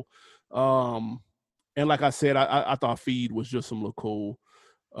terrible. And like I said, I thought Feed was just some look cool.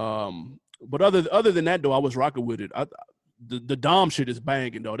 But other than that, though, I was rocking with it. The Dom shit is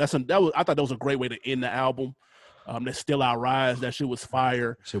banging though. I thought that was a great way to end the album. That's Still I Rise. That shit was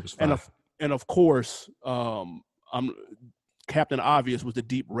fire. Shit was fire. And of course, Captain Obvious was the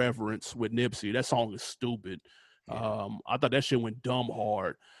Deep Reverence with Nipsey. That song is stupid. Yeah. I thought that shit went dumb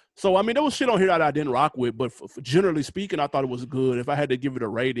hard. So, I mean, there was shit on here that I didn't rock with, but generally speaking, I thought it was good. If I had to give it a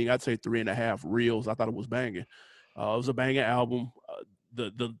rating, I'd say 3.5 reels. I thought it was banging. It was a banging album.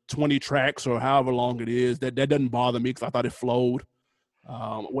 The 20 tracks or however long it is, that doesn't bother me because I thought it flowed.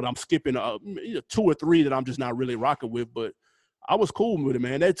 When I'm skipping 2 or 3 that I'm just not really rocking with, but I was cool with it,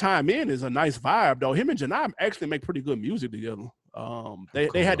 man. That Time In is a nice vibe, though. Him and Janai actually make pretty good music together.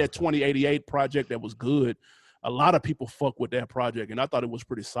 They had that 2088 project that was good. A lot of people fuck with that project, and I thought it was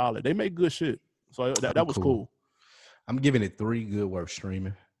pretty solid. They make good shit, so that was cool. I'm giving it 3 good worth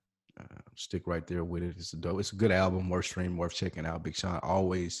streaming. Stick right there with it. It's a good album, worth streaming, worth checking out. Big Sean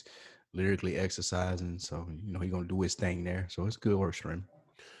always lyrically exercising, so he's gonna do his thing there. So it's good worth streaming.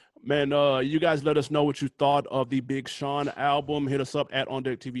 Man, you guys let us know what you thought of the Big Sean album. Hit us up at On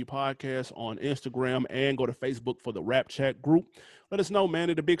Deck TV Podcast on Instagram and go to Facebook for the Rap Chat group. Let us know, man,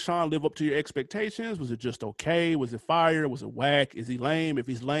 did the Big Sean live up to your expectations? Was it just okay? Was it fire? Was it whack? Is he lame? If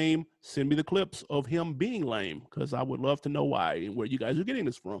he's lame, send me the clips of him being lame because I would love to know why and where you guys are getting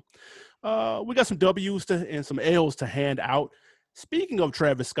this from. We got some W's and some L's to hand out. Speaking of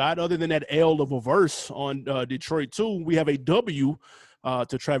Travis Scott, other than that L of a verse on Detroit 2, we have a W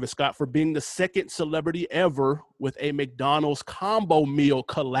to Travis Scott for being the second celebrity ever with a McDonald's combo meal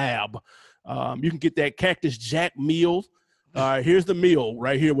collab. You can get that Cactus Jack meal. Here's the meal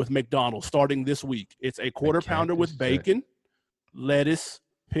right here with McDonald's starting this week. It's a quarter pounder with bacon, lettuce,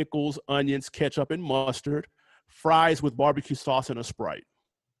 pickles, onions, ketchup, and mustard, fries with barbecue sauce and a Sprite.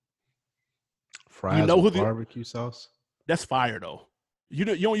 Fries with barbecue sauce? That's fire, though. You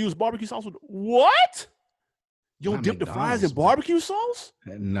don't use barbecue sauce with what? You don't dip the fries in barbecue sauce?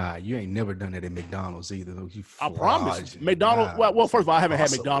 Nah, you ain't never done that at McDonald's either. I promise. McDonald's. Well, first of all, I haven't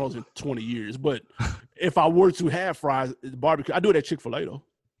had McDonald's in 20 years. But if I were to have fries, barbecue, I do it at Chick-fil-A though.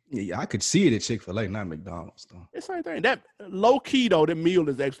 Yeah, I could see it at Chick-fil-A, not McDonald's though. It's the same thing. That low key though, the meal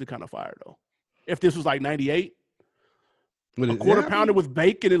is actually kind of fire though. If this was like 98, a quarter pounder with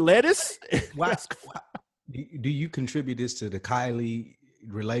bacon and lettuce. Why? Do you contribute this to the Kylie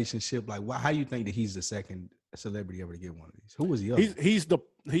relationship? Like, how you think that he's the second celebrity ever to get one of these? Who was the other?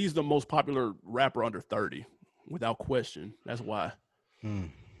 He's the most popular rapper under 30, without question. That's why.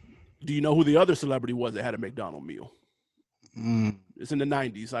 Do you know who the other celebrity was that had a McDonald's meal? It's in the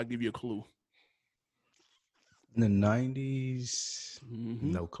 90s. I'll give you a clue. In the 90s?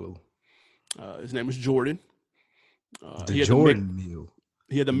 No clue. His name is Jordan. The Jordan meal.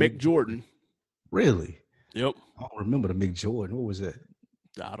 He had the McJordan. Really? Yep. I don't remember the McJordan. What was that?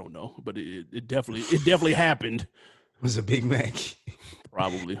 I don't know, but it definitely happened. It was a Big Mac.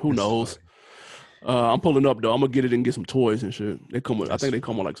 Probably. Who knows? I'm pulling up though. I'm gonna get it and get some toys and shit. I think they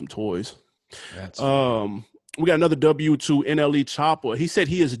come with like some toys. We got another W to NLE Choppa. He said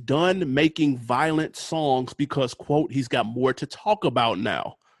he is done making violent songs because, quote, he's got more to talk about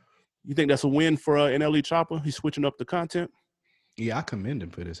now. You think that's a win for NLE Choppa? He's switching up the content. Yeah, I commend him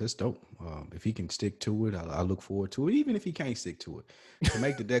for this. That's dope. If he can stick to it, I look forward to it. Even if he can't stick to it, to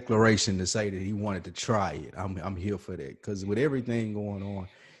make the declaration to say that he wanted to try it, I'm here for that. Because with everything going on,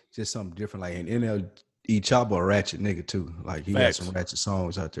 just something different. Like an NLE Choppa, a ratchet nigga too. Like he got some ratchet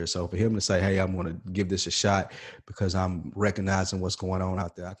songs out there. So for him to say, "Hey, I'm going to give this a shot because I'm recognizing what's going on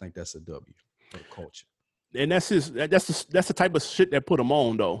out there," I think that's a W for the culture. And that's the type of shit that put him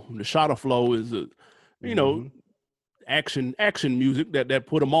on though. The Shotta flow is action music that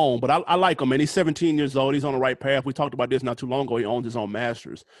put him on. But I like him, man. He's 17 years old. He's on the right path. We talked about this not too long ago. He owns his own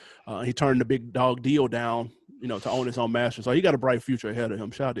masters. He turned the Big Dog deal down, to own his own masters. So he got a bright future ahead of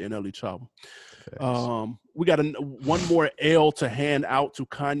him. Shout out to NLE Choppa. We got one more L to hand out to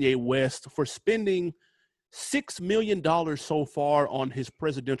Kanye West for spending $6 million so far on his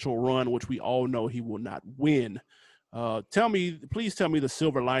presidential run, which we all know he will not win. Please tell me the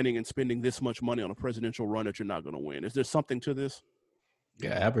silver lining in spending this much money on a presidential run that you're not going to win. Is there something to this?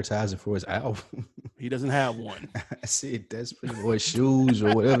 Yeah, advertising for his album. He doesn't have one. I said that's pretty much shoes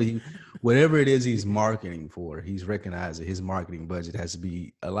or whatever it is he's marketing for. He's recognized that his marketing budget has to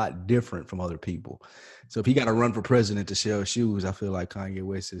be a lot different from other people. So if he got to run for president to sell shoes, I feel like Kanye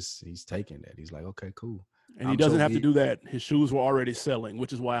West he's taking that. He's like, okay, cool. And he doesn't have to do that. His shoes were already selling,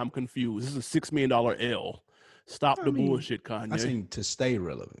 which is why I'm confused. This is a $6 million L. Stop the bullshit, Kanye. I think to stay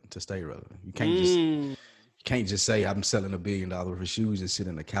relevant. You can't just say I'm selling $1 billion for shoes and sit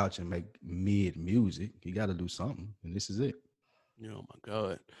on the couch and make mid music. You got to do something, and this is it. Oh my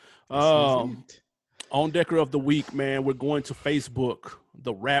God! On Decker of the Week, man, we're going to Facebook,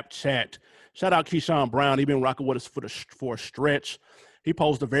 the Rap Chat. Shout out Keyshawn Brown. He's been rocking with us for a stretch. He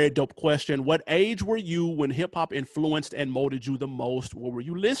posed a very dope question. What age were you when hip hop influenced and molded you the most? What were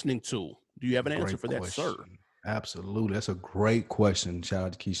you listening to? Do you have an answer for that, sir? Absolutely. That's a great question. Shout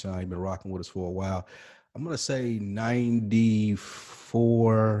out to Keyshawn. He's been rocking with us for a while. I'm going to say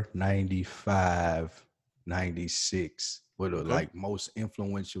 94, 95, 96 were the like most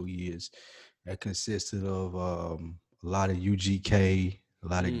influential years that consisted of a lot of UGK, a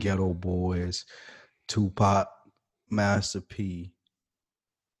lot of Ghetto Boys, Tupac, Master P,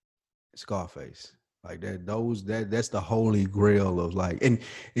 Scarface. Like that's the holy grail of like, and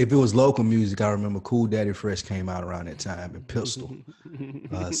if it was local music, I remember Cool Daddy Fresh came out around that time and Pistol.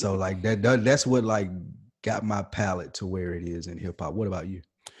 So like that's what like got my palate to where it is in hip hop. What about you?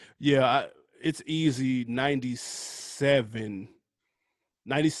 Yeah, it's easy. 97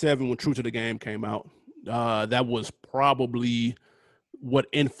 when True to the Game came out. That was probably what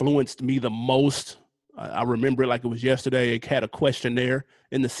influenced me the most. I remember it like it was yesterday. It had a questionnaire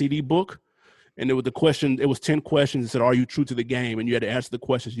in the CD book. And it was the question, it was 10 questions. It said, are you true to the game? And you had to answer the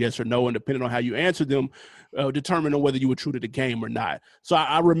questions yes or no. And depending on how you answered them, determine on whether you were true to the game or not. So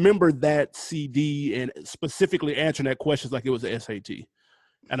I remember that CD and specifically answering that question like it was an SAT.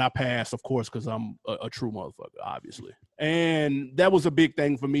 And I passed, of course, because I'm a true motherfucker, obviously. And that was a big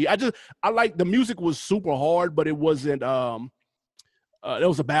thing for me. I like the music was super hard, but it wasn't, there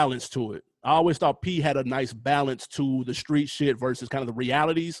was a balance to it. I always thought P had a nice balance to the street shit versus kind of the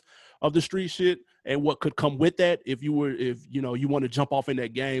realities of the street shit and what could come with that if you want to jump off in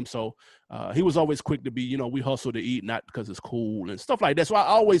that game. So he was always quick to be, we hustle to eat, not because it's cool and stuff like that. So I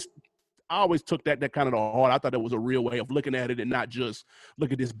always took that kind of to heart. I thought it was a real way of looking at it and not just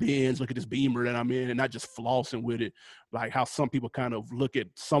look at this Benz, look at this Beamer that I'm in and not just flossing with it, like how some people kind of look at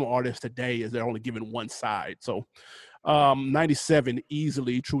some artists today as they're only giving one side. So 97,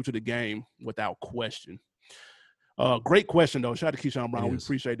 easily true to the game without question. Great question, though. Shout out to Keyshawn Brown. Yes. We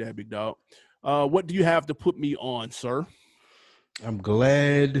appreciate that, big dog. What do you have to put me on, sir? I'm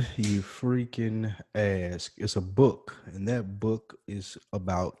glad you freaking asked. It's a book, and that book is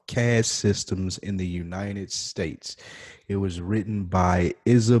about caste systems in the United States. It was written by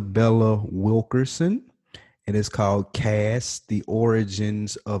Isabella Wilkerson, and it's called Caste, The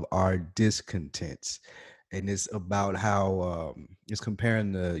Origins of Our Discontents. And it's about how it's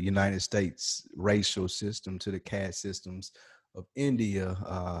comparing the United States racial system to the caste systems of India.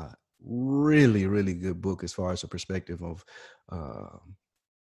 Really, really good book as far as the perspective of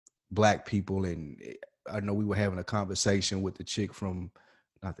Black people. And I know we were having a conversation with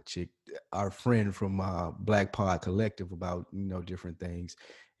our friend from Black Pod Collective about, different things.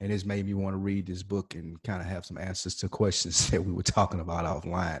 And it's made me want to read this book and kind of have some answers to questions that we were talking about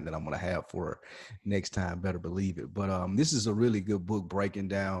offline that I'm going to have for next time. Better believe it. But this is a really good book breaking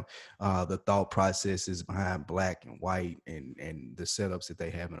down the thought processes behind Black and white and the setups that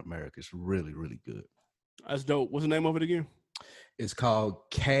they have in America. It's really, really good. That's dope. What's the name of it again? It's called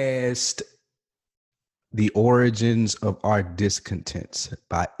Caste, The Origins of Our Discontents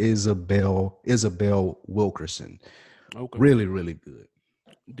by Isabel Wilkerson. Okay. Really, really good.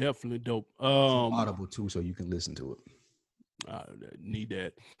 Definitely dope. Audible too, so you can listen to it. I need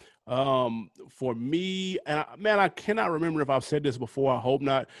that. For me, and I cannot remember if I've said this before. I hope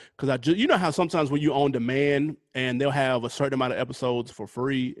not, because how sometimes when you on demand and they'll have a certain amount of episodes for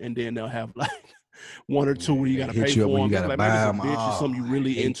free, and then they'll have like one or two you got to pay for them. You like maybe it's a bitch or something you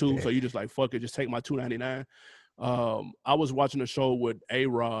really into, that. So you just like fuck it, just take my $2.99. I was watching a show with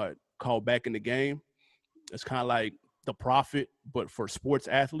A-Rod called Back in the Game. It's kind of like The Prophet, but for sports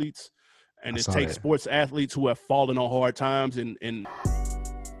athletes, and it takes sports athletes who have fallen on hard times and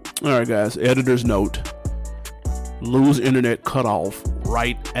all right, guys, editor's note: lose internet cut off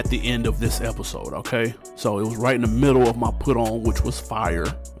right at the end of this episode. Okay, so it was right in the middle of my put on, which was fire.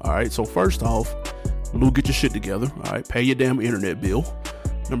 All right, so first off, Lou, get your shit together. All right, pay your damn internet bill.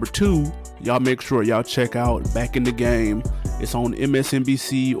 Number two, y'all make sure y'all check out Back in the Game. It's on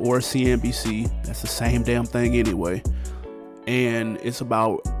MSNBC or CNBC. That's the same damn thing anyway. And it's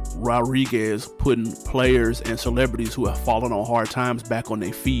about Rodriguez putting players and celebrities who have fallen on hard times back on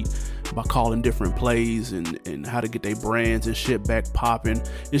their feet by calling different plays and how to get their brands and shit back popping.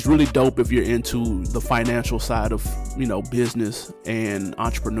 It's really dope if you're into the financial side of, business and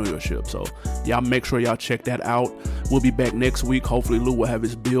entrepreneurship. So y'all make sure y'all check that out. We'll be back next week. Hopefully Lou will have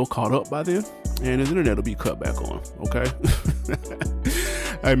his bill caught up by then and his internet will be cut back on. Okay.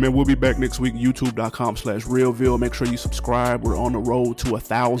 All right, man, we'll be back next week. YouTube.com/RealVille. Make sure you subscribe. We're on the road to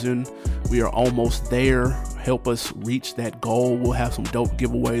 1,000. We are almost there. Help us reach that goal. We'll have some dope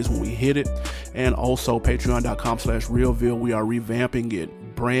giveaways when we hit it. And also Patreon.com/RealVille. We are revamping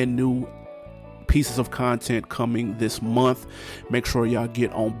it. Brand new pieces of content coming this month. Make sure y'all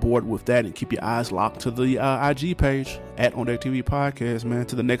get on board with that and keep your eyes locked to the IG page at On Deck TV Podcast, man.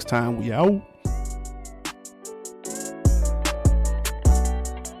 Till the next time, we out.